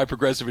brought to you by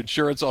Progressive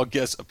Insurance. All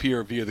guests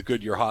appear via the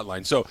Goodyear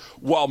hotline. So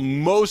while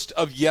most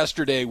of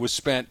yesterday was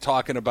spent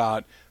talking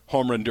about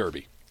home run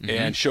derby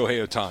and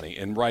Shohei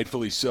Ohtani, and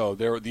rightfully so,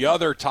 the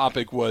other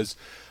topic was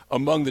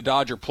among the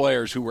Dodger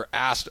players who were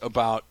asked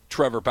about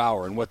Trevor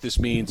Bauer and what this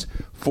means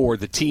for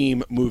the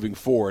team moving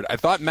forward. I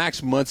thought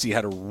Max Muncy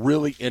had a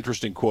really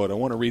interesting quote. I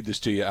want to read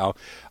this to you, Al.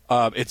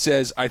 It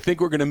says, "I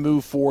think we're going to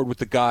move forward with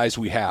the guys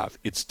we have.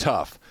 It's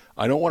tough.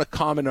 I don't want to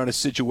comment on a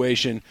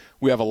situation.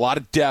 We have a lot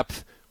of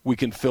depth. We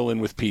can fill in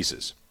with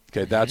pieces."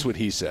 Okay, that's what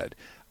he said.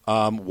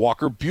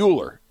 Walker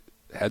Buehler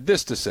had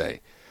this to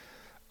say.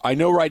 "I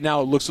know right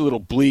now it looks a little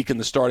bleak in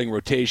the starting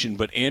rotation,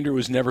 but Andrew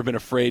has never been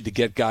afraid to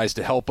get guys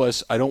to help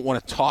us. I don't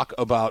want to talk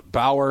about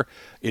Bauer.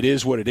 It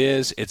is what it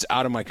is. It's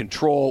out of my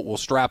control. We'll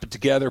strap it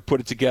together,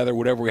 put it together,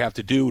 whatever we have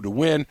to do to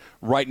win.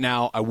 Right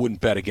now, I wouldn't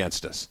bet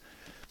against us."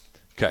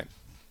 Okay.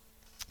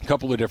 A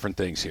couple of different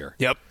things here.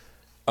 Yep.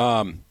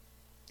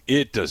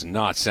 It does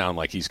not sound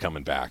like he's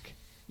coming back.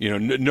 You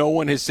know, no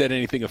one has said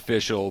anything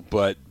official,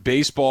 but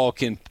baseball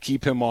can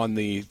keep him on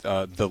the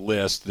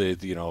list,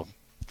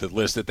 the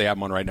list that they have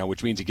him on right now,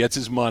 which means he gets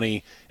his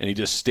money and he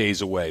just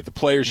stays away. The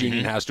players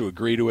union has to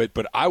agree to it,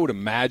 but I would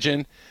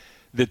imagine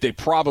that they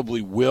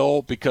probably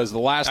will, because the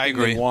last thing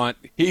they want,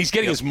 he's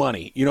getting his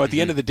money. You know, at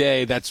the end of the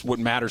day, that's what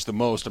matters the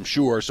most, I'm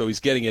sure, so he's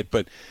getting it,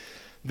 but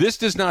this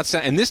does not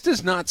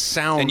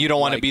sound, and you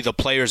don't want to be the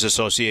Players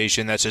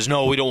Association that says,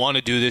 no, we don't want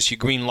to do this, you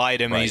green light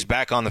him, and he's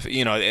back on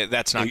the,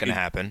 that's not going to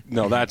happen.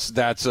 No, that's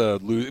a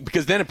lose,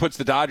 because then it puts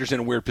the Dodgers in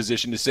a weird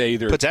position to say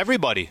either puts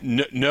everybody,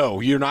 no,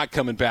 you're not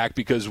coming back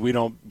because we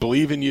don't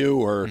believe in you,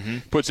 or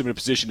puts him in a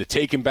position to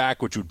take him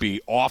back, which would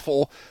be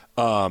awful.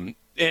 And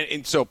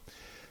so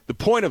the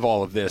point of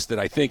all of this that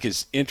I think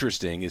is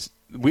interesting is,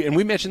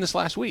 we mentioned this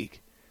last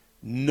week,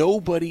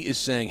 nobody is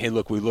saying, hey,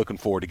 look, we're looking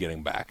forward to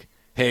getting back.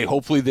 Hey,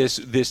 hopefully this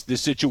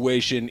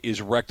situation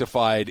is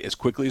rectified as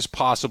quickly as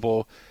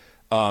possible,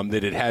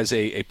 that it has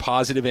a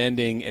positive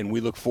ending, and we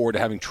look forward to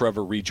having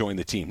Trevor rejoin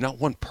the team. Not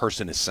one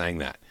person is saying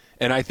that.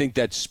 And I think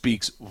that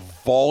speaks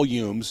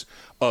volumes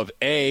of,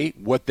 A,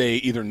 what they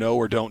either know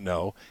or don't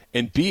know,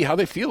 and B, how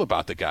they feel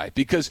about the guy.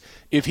 Because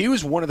if he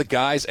was one of the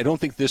guys, I don't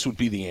think this would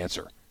be the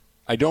answer.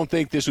 I don't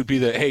think this would be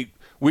hey,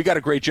 we got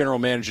a great general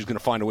manager who's going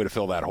to find a way to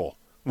fill that hole.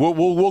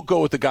 We'll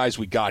go with the guys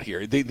we got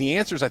here. The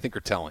answers, I think,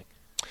 are telling.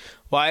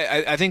 Well,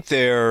 I think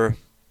they're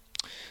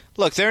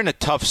in a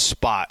tough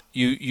spot.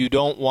 You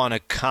don't want to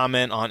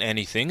comment on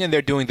anything, and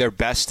they're doing their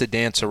best to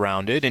dance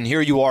around it. And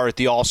here you are at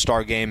the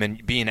All-Star game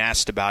and being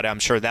asked about it. I'm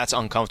sure that's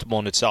uncomfortable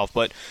in itself.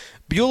 But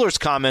Buehler's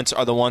comments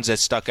are the ones that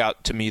stuck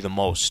out to me the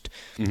most.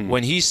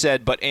 When he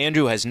said, but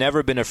Andrew has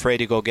never been afraid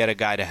to go get a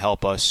guy to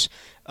help us.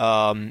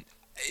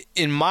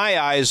 In my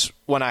eyes,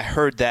 when I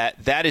heard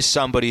that is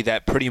somebody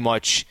that pretty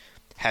much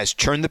has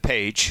turned the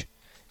page.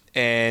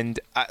 And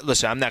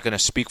listen, I'm not going to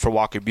speak for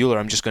Walker Buehler.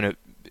 I'm just going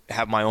to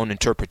have my own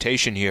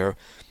interpretation here.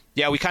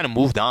 Yeah, we kind of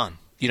moved on.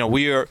 You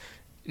know,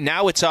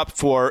 now it's up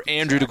for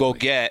Andrew to go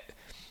get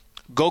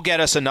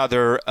us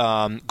another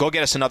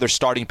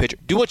starting pitcher.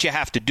 Do what you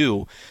have to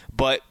do,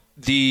 but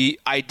the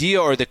idea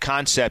or the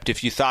concept,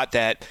 if you thought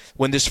that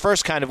when this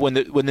first when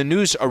the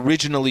news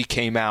originally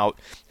came out,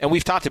 and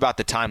we've talked about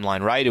the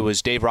timeline, right? It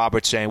was Dave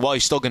Roberts saying, well,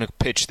 he's still going to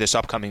pitch this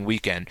upcoming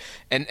weekend,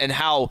 and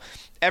how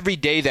every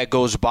day that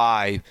goes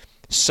by,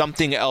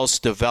 something else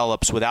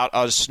develops without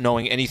us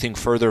knowing anything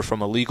further from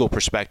a legal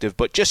perspective,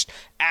 but just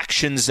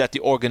actions that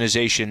the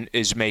organization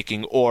is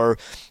making, or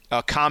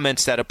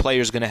comments that a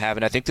player is going to have.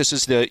 And I think this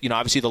is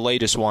obviously the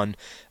latest one.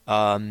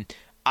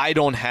 I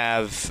don't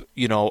have,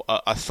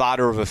 a thought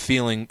or of a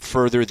feeling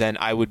further than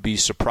I would be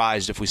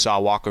surprised if we saw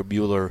Walker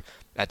Buehler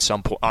at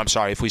some point. I'm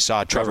sorry, if we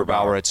saw Trevor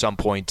Bauer at some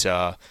point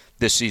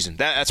this season.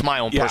 That's my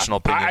own personal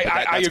opinion.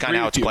 That's kind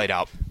of how it's played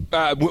out.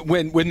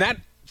 When that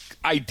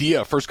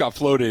idea first got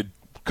floated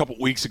a couple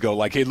weeks ago,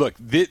 like, hey, look,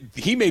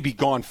 he may be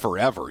gone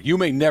forever. You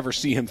may never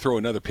see him throw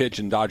another pitch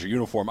in Dodger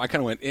uniform. I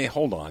kind of went,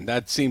 hold on.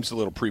 That seems a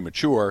little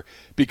premature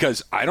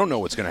because I don't know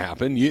what's going to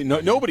happen.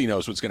 Nobody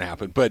knows what's going to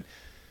happen. But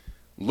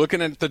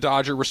looking at the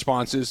Dodger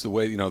responses, the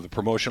way, the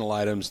promotional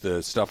items,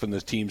 the stuff in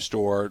the team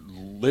store,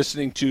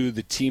 listening to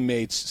the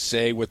teammates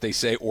say what they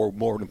say or,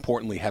 more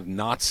importantly, have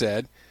not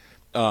said,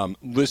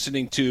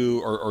 listening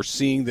to or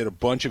seeing that a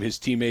bunch of his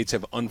teammates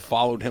have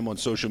unfollowed him on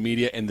social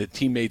media, and the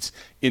teammates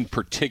in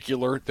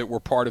particular that were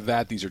part of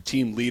that, these are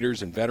team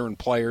leaders and veteran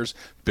players,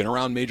 been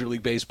around Major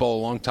League Baseball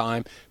a long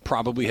time,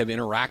 probably have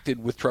interacted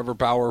with Trevor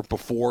Bauer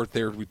before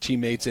they're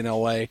teammates in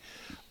L.A.,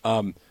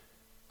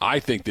 I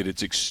think that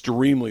it's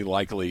extremely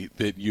likely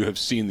that you have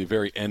seen the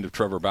very end of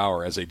Trevor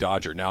Bauer as a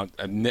Dodger. Now,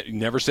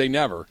 never say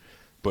never,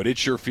 but it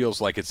sure feels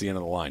like it's the end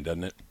of the line,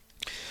 doesn't it?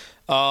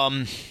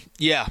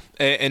 Yeah,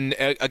 and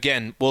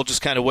again, we'll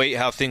just kind of wait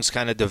how things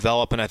kind of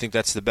develop, and I think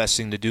that's the best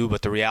thing to do.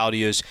 But the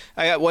reality is,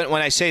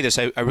 when I say this,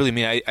 I really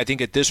mean I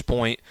think at this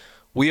point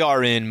we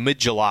are in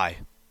mid-July,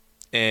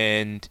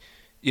 and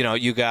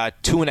you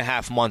got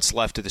 2.5 months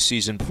left of the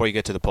season before you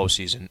get to the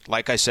postseason.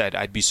 Like I said,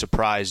 I'd be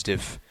surprised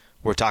if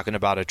we're talking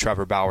about a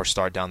Trevor Bauer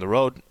start down the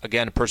road.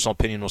 Again, a personal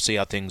opinion. We'll see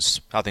how things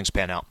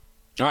pan out.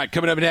 All right,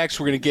 coming up next,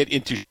 we're going to get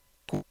into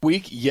Shark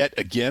Week yet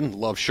again.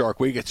 Love Shark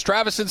Week. It's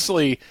Travis and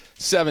Slee,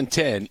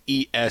 710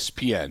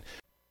 ESPN.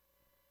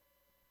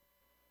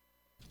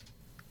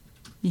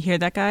 You hear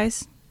that,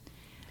 guys?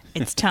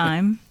 It's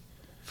time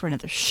for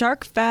another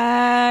Shark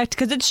Fact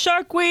because it's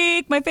Shark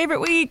Week, my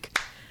favorite week.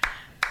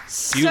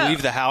 Do you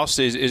leave the house?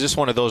 Is this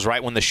one of those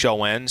right when the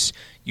show ends,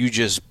 you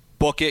just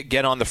book it,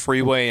 get on the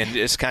freeway, and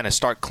just kind of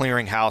start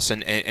clearing house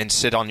and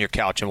sit on your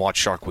couch and watch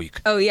Shark Week?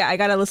 Oh, yeah. I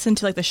got to listen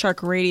to, the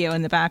Shark radio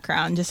in the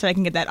background just so I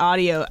can get that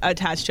audio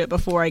attached to it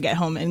before I get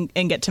home and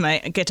get to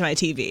my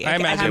TV. I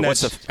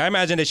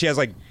imagine that she has,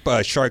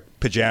 shark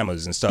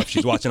pajamas and stuff.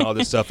 She's watching all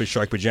this stuff in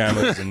shark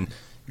pajamas and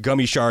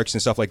gummy sharks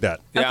and stuff like that.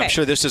 Yeah, okay. I'm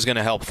sure this is going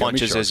to help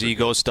Funches as he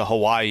goes to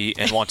Hawaii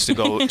and wants to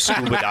go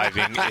scuba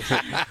diving.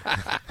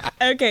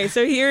 Okay,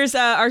 so here's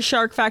our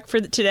shark fact for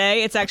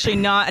today. It's actually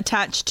not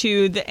attached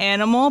to the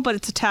animal, but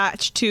it's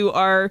attached to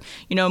our,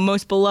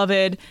 most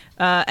beloved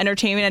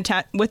entertainment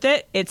with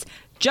it. It's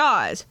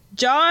Jaws.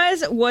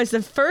 Jaws was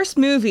the first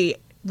movie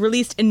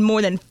released in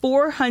more than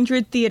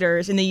 400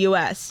 theaters in the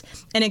U.S.,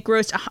 and it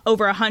grossed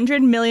over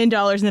 $100 million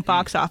in the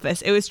box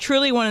office. It was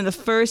truly one of the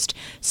first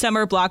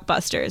summer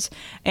blockbusters.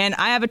 And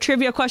I have a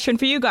trivia question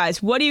for you guys.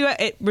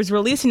 It was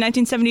released in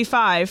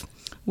 1975.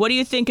 What do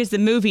you think is the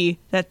movie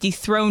that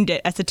dethroned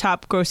it as the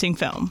top grossing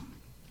film?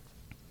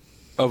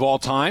 Of all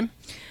time?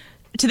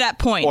 To that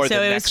point. Or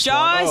so it was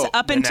Jaws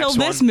up until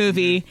this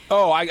movie.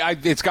 Oh,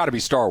 it's got to be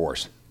Star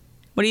Wars.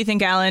 What do you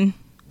think, Alan?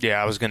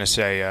 Yeah, I was going to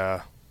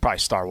say probably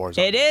Star Wars.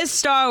 It is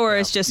Star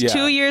Wars, just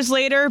 2 years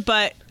later,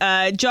 but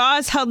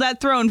Jaws held that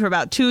throne for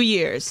about 2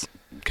 years.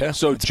 Okay,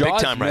 so it's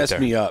Jaws right messed there.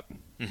 me up.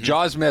 Mm-hmm.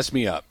 Jaws messed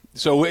me up.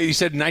 So you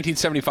said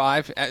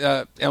 1975,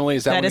 Emily,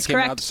 is that when it came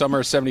out, the summer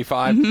of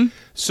 75? Mm-hmm.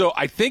 So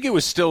I think it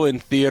was still in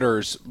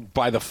theaters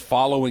by the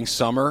following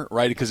summer,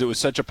 right? Because it was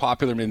such a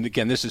popular, and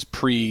again, this is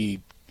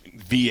pre-VHS,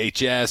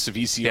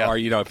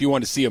 VCR, if you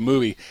want to see a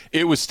movie,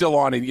 it was still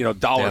on in,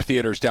 dollar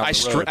theaters down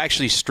the road. I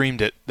actually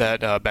streamed it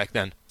back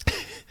then.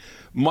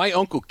 My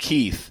Uncle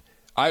Keith,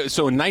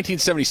 so in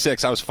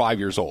 1976, I was 5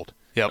 years old.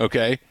 Yep.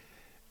 Okay?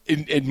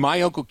 And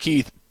my Uncle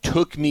Keith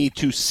took me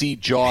to see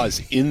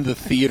Jaws in the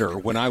theater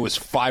when I was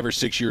 5 or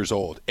 6 years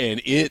old. And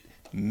it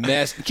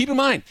messed... Keep in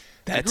mind,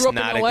 that's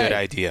not a good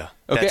idea.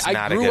 Okay,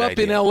 I grew up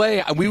in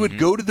L.A. We would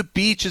go to the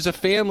beach as a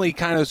family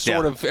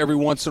sort of every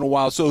once in a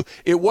while. So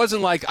it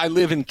wasn't like I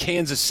live in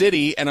Kansas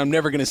City and I'm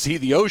never going to see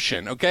the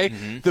ocean, okay?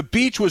 Mm-hmm. The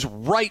beach was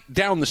right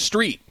down the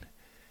street.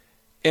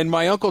 And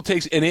my uncle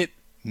and it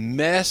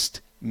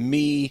messed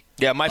me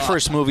Yeah, my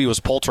first movie was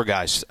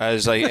Poltergeist. I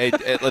was like,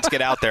 hey, let's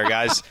get out there,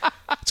 guys.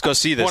 Let's go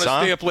see this, Want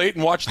to stay up late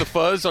and watch The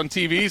Fuzz on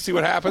TV, see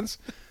what happens?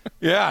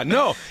 Yeah,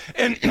 no.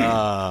 And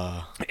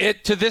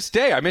to this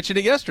day, I mentioned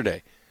it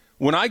yesterday,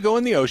 when I go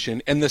in the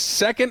ocean and the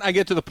second I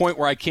get to the point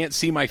where I can't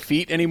see my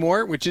feet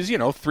anymore, which is, 3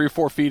 or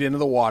 4 feet into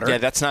the water. Yeah,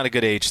 that's not a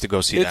good age to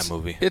go see that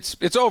movie.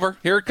 It's over.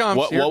 Here it comes.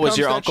 What was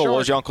your uncle? What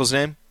was your uncle's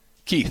name?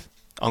 Keith.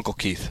 Uncle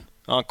Keith.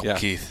 Uncle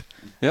Keith.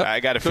 Yep. I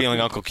got a feeling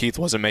Uncle Keith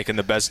wasn't making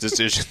the best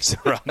decisions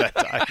around that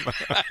time.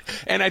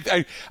 And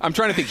I'm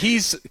trying to think.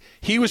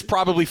 He was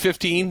probably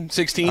 15,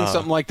 16,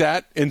 something like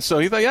that. And so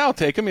he's like, yeah, I'll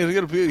take him.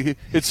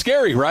 It's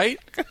scary, right?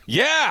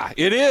 Yeah,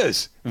 it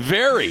is.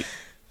 Very.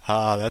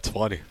 That's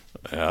funny.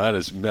 Yeah, that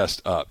is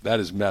messed up.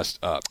 That's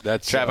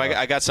Trav,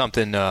 I got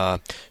something.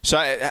 So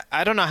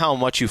I don't know how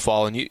much you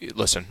follow. And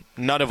listen,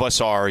 none of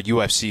us are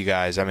UFC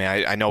guys. I mean,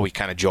 I know we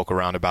kind of joke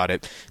around about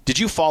it. Did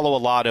you follow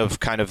a lot of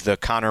kind of the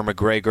Conor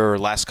McGregor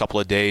last couple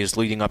of days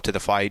leading up to the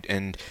fight?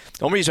 And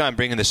the only reason I'm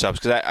bringing this up is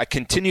because I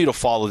continue to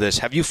follow this.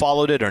 Have you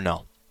followed it or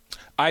no?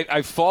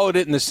 I followed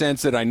it in the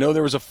sense that I know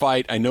there was a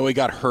fight, I know he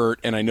got hurt,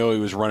 and I know he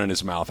was running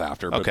his mouth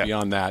after. But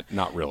beyond that,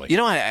 not really. You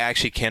know, I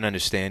actually can't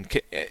understand.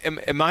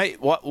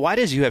 Why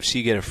does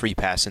UFC get a free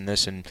pass in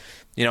this? And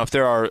you know, if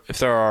there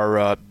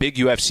are big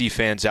UFC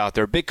fans out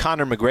there, big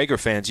Conor McGregor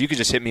fans, you could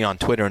just hit me on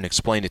Twitter and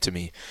explain it to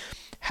me.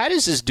 How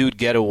does this dude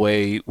get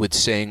away with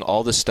saying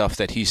all the stuff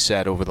that he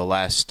said over the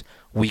last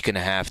week and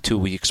a half, 2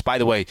 weeks? By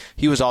the way,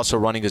 he was also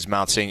running his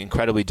mouth saying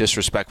incredibly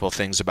disrespectful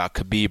things about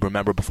Khabib,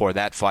 remember, before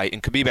that fight.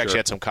 And Khabib actually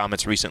had some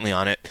comments recently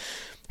on it.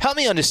 Help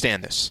me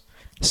understand this.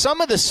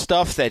 Some of the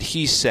stuff that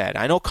he said,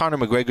 I know Conor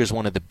McGregor is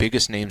one of the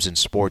biggest names in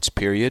sports,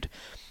 period.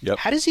 Yep.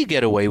 How does he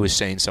get away with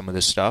saying some of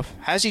this stuff?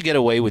 How does he get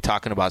away with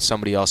talking about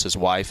somebody else's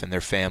wife and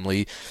their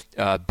family?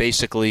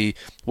 Basically,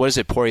 what is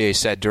it Poirier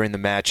said during the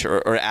match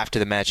or after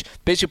the match?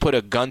 Basically put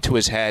a gun to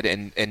his head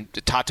and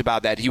talked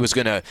about that he was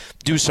going to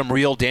do some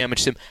real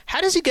damage to him.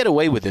 How does he get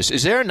away with this?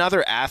 Is there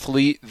another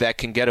athlete that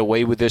can get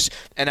away with this?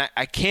 And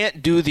I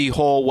can't do the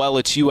whole, well,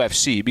 it's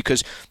UFC,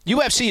 because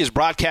UFC is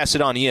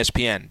broadcasted on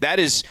ESPN. That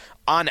is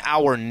on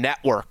our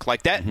network.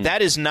 Like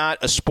that is not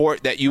a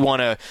sport that you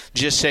want to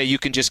just say you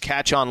can just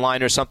catch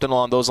online or something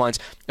along those lines.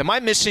 Am I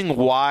missing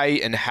why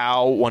and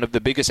how one of the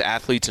biggest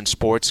athletes in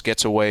sports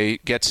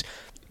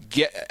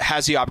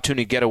has the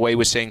opportunity to get away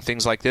with saying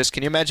things like this?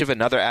 Can you imagine if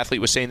another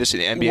athlete was saying this in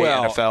the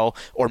NBA, NFL,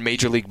 or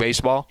Major League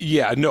Baseball?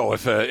 Yeah, no.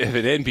 If an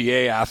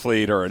NBA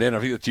athlete or an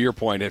NFL, to your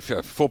point, if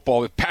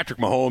football, if Patrick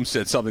Mahomes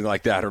said something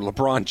like that, or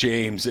LeBron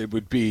James, it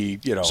would be,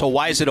 you know. So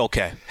why is it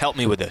okay? Help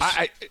me with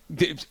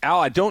this.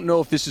 Al, I don't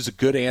know if this is a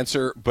good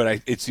answer,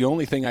 but it's the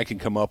only thing I can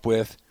come up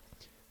with.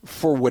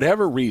 For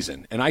whatever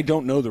reason, and I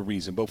don't know the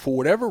reason, but for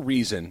whatever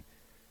reason,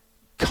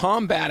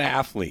 combat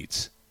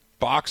athletes,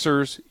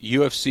 boxers,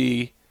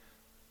 UFC,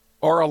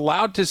 are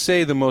allowed to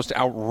say the most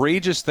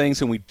outrageous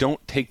things, and we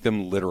don't take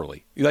them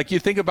literally. Like, you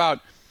think about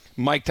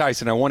Mike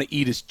Tyson, I want to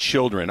eat his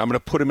children, I'm going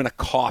to put him in a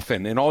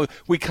coffin, and all.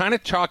 We kind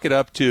of chalk it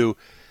up to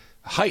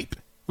hype.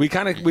 We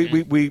kind of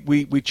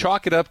we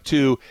chalk it up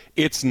to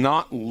it's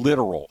not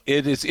literal.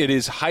 It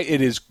is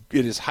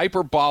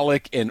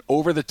hyperbolic and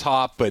over the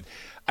top, but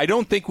I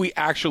don't think we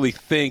actually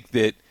think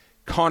that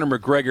Conor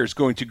McGregor is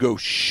going to go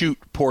shoot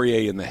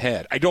Poirier in the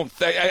head. I don't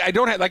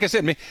have, like I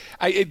said,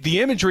 the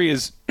imagery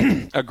is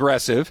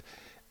aggressive,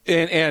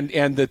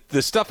 and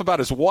the stuff about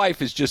his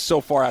wife is just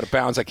so far out of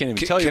bounds I can't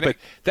even tell you. But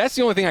that's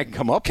the only thing I can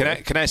come up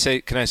with. Can I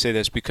say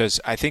this, because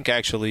I think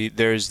actually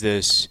there's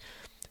this,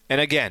 and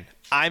again,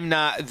 I'm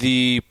not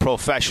the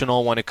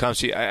professional when it comes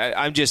to.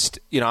 I'm just,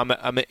 I'm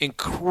an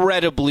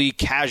incredibly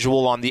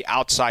casual on the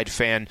outside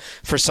fan.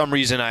 For some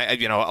reason,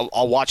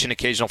 I'll watch an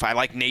occasional fight. I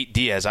like Nate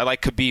Diaz. I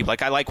like Khabib.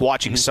 Like, I like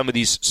watching some of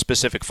these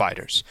specific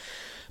fighters.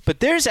 But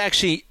there's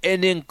actually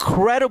an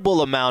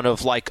incredible amount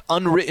of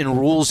unwritten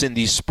rules in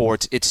these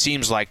sports, it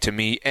seems like to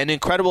me, an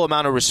incredible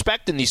amount of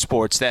respect in these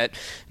sports that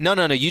no,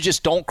 you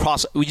just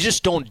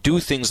don't do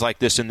things like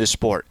this in this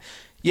sport.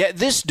 Yet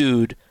this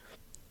dude,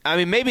 I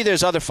mean, maybe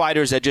there's other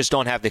fighters that just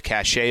don't have the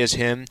cachet as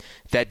him,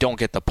 that don't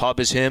get the pub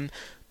as him.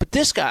 But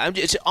this guy,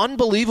 it's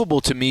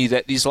unbelievable to me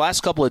that these last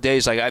couple of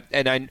days, I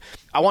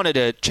wanted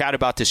to chat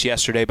about this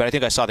yesterday, but I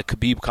think I saw the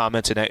Khabib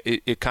comments, and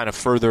it kind of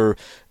further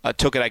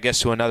took it, I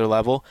guess, to another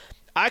level.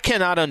 I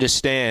cannot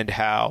understand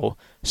how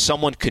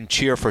someone can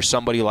cheer for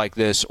somebody like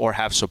this or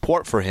have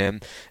support for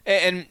him.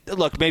 And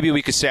look, maybe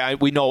we could say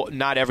we know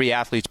not every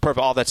athlete's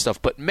perfect, all that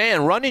stuff, but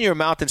man, running your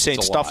mouth and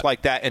saying stuff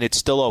like that and it's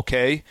still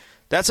okay.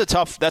 That's a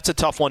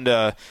tough one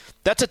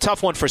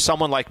for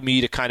someone like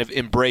me to kind of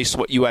embrace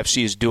what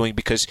UFC is doing,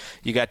 because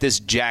you got this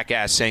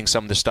jackass saying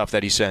some of the stuff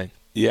that he's saying.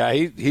 Yeah,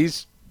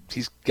 he's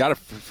got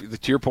to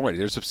your point.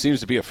 There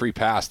seems to be a free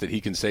pass that he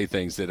can say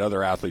things that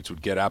other athletes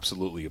would get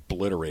absolutely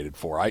obliterated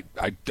for. I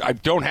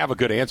don't have a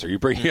good answer. You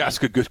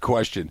ask a good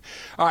question.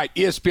 All right,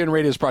 ESPN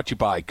Radio is brought to you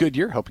by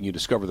Goodyear, helping you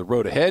discover the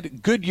road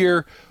ahead.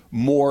 Goodyear,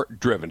 more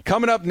driven.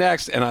 Coming up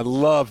next, and I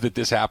love that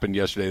this happened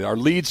yesterday, our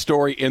lead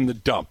story in the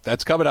dump.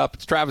 That's coming up.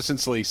 It's Travis and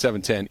Slee,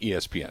 710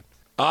 ESPN.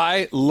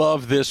 I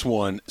love this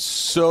one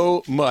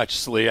so much,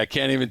 Slee. I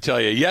can't even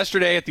tell you.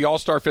 Yesterday at the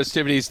All-Star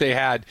festivities, they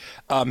had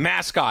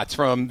mascots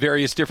from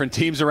various different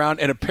teams around,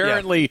 and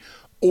apparently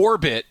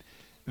Orbit,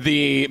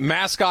 the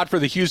mascot for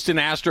the Houston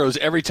Astros,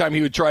 every time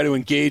he would try to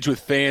engage with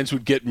fans,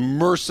 would get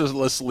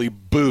mercilessly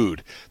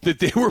booed. That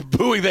they were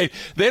booing. They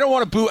don't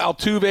want to boo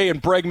Altuve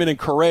and Bregman and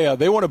Correa.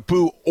 They want to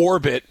boo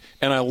Orbit,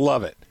 and I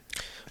love it.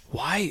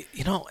 Why?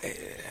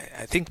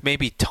 I think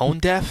maybe tone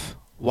deaf.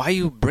 Why are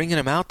you bringing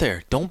him out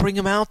there? Don't bring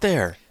him out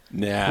there.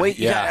 Nah,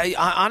 wait,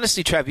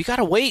 honestly, Trav, you got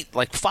to wait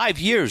 5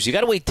 years. You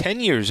got to wait 10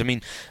 years. I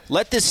mean,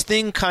 let this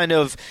thing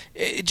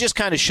it just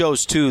kind of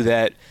shows, too,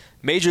 that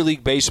Major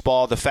League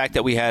Baseball, the fact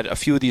that we had a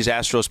few of these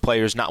Astros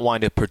players not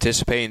wanting to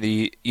participate in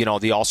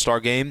the All-Star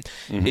game,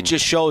 it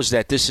just shows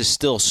that this is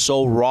still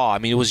so raw. I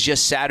mean, it was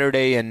just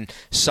Saturday and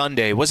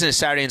Sunday. Wasn't it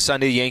Saturday and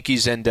Sunday,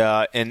 Yankees and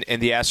the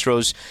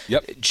Astros?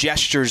 Yep.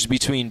 Gestures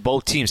between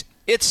both teams.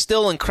 It's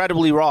still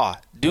incredibly raw.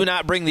 Do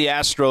not bring the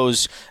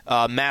Astros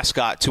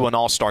mascot to an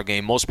All-Star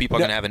game. Most people are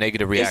going to have a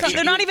negative reaction.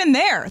 They're not even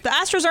there. The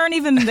Astros aren't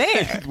even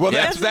there. Well,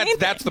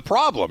 that's the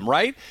problem,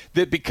 right?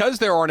 That because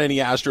there aren't any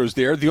Astros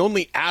there, the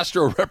only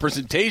Astro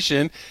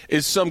representation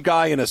is some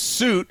guy in a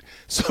suit,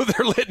 so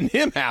they're letting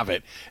him have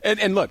it.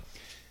 And look,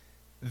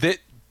 they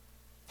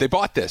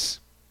bought this.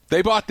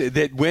 They bought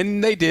that when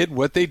they did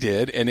what they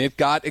did, and it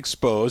got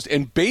exposed,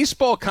 and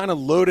baseball kind of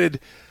loaded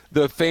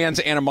the fans'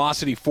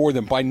 animosity for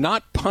them by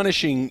not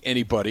punishing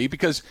anybody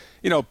because,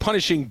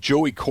 punishing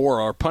Joey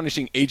Cora or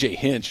punishing A.J.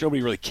 Hinch,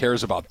 nobody really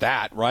cares about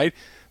that, right?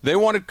 They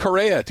wanted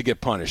Correa to get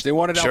punished. They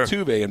wanted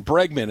Altuve and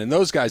Bregman and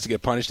those guys to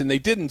get punished, and they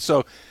didn't.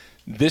 So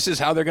this is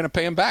how they're going to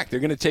pay them back. They're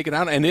going to take it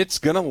out, and it's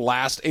going to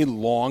last a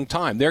long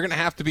time. They're going to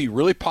have to be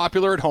really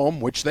popular at home,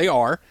 which they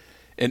are,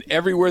 and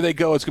everywhere they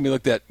go, it's going to be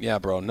looked at, yeah,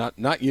 bro, not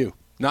you.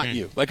 Not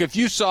you. Like if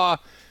you saw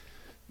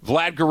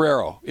Vlad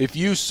Guerrero, if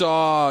you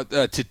saw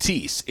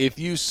Tatis, if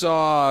you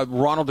saw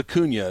Ronald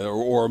Acuna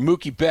or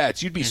Mookie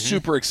Betts, you'd be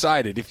super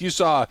excited. If you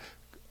saw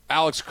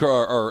Alex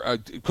or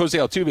Jose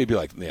Altuve, you'd be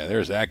like, yeah,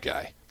 there's that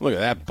guy. Look at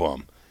that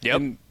bum. Yep.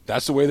 And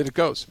that's the way that it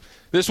goes.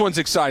 This one's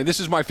exciting. This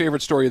is my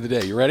favorite story of the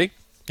day. You ready?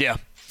 Yeah.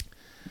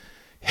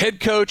 Head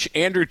coach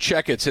Andrew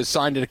Checketts has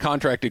signed a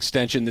contract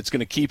extension that's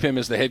going to keep him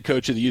as the head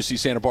coach of the UC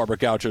Santa Barbara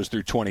Gauchos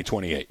through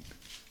 2028.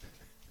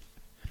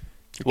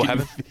 What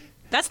happened?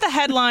 That's the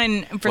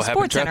headline for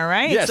SportsCenter,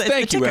 right? Yes,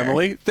 thank you,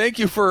 Emily. Thank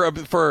you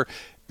for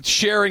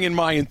sharing in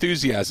my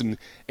enthusiasm.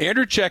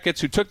 Andrew Checketts,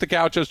 who took the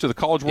Gauchos to the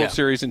College World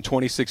Series in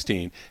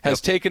 2016, has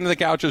taken the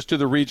Gauchos to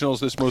the regionals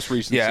this most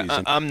recent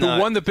season, who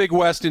won the Big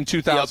West in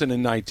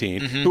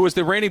 2019, who was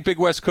the reigning Big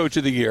West Coach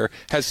of the Year,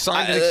 has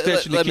signed an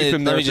extension to keep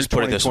him there through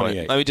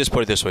 2028. Let me just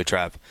put it this way,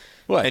 Trav.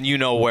 What? And you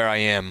know where I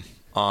am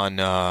on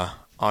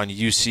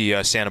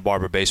UC Santa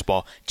Barbara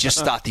baseball.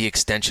 Just thought the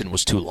extension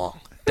was too long.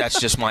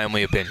 That's just my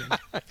only opinion.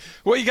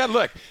 Well, you got to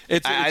look.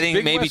 I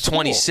think maybe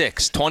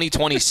 26.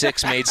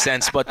 2026 made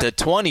sense, but the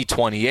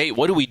 2028,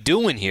 what are we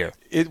doing here?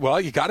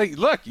 Well, you got to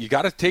look. You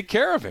got to take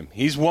care of him.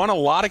 He's won a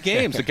lot of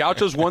games. The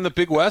Gauchos won the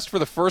Big West for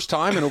the first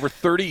time in over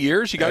 30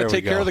 years. You got to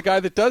take care of the guy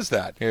that does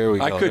that. Here we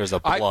go. There's a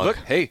plug. Look,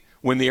 hey,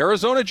 when the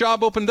Arizona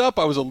job opened up,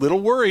 I was a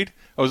little worried.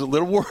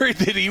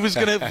 That he was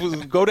going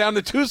to go down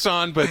to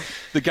Tucson, but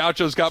the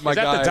Gauchos got my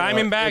guy. Is that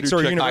the Diamondbacks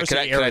or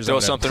University of Arizona? Can I throw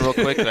something real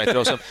quick?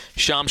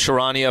 Shams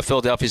Charania,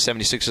 Philadelphia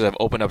 76ers have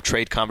opened up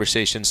trade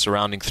conversations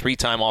surrounding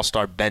three-time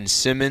All-Star Ben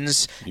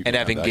Simmons and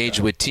have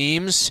engaged with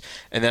teams.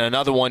 And then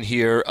another one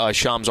here,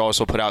 Shams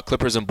also put out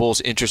Clippers and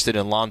Bulls interested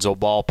in Lonzo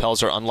Ball.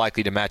 Pels are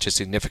unlikely to match a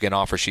significant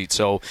offer sheet.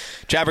 So,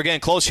 Trav, we're getting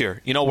close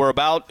here. We're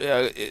about,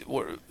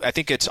 I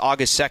think it's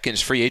August 2nd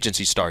is free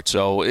agency start.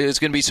 So it's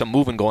going to be some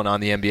moving going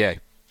on in the NBA.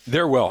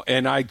 There will.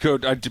 And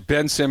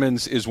Ben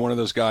Simmons is one of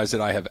those guys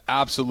that I have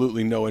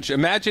absolutely no interest.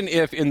 Imagine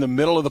if in the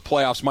middle of the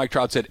playoffs, Mike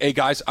Trout said, hey,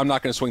 guys, I'm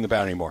not going to swing the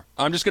bat anymore.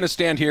 I'm just going to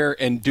stand here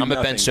and do nothing. I'm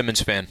a Ben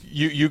Simmons fan.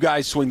 You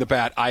guys swing the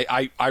bat.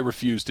 I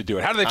refuse to do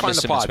it. How do they find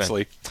the pod,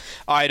 Slee?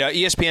 All right,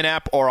 ESPN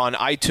app or on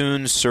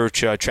iTunes,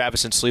 search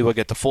Travis and Slee. We'll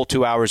get the full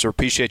 2 hours. We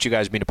appreciate you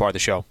guys being a part of the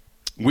show.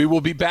 We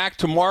will be back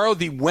tomorrow,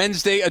 the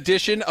Wednesday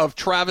edition of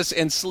Travis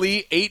and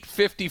Slee,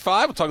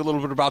 8:55. We'll talk a little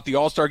bit about the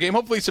All-Star game.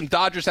 Hopefully some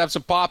Dodgers have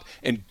some pop,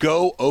 and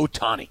go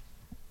Ohtani.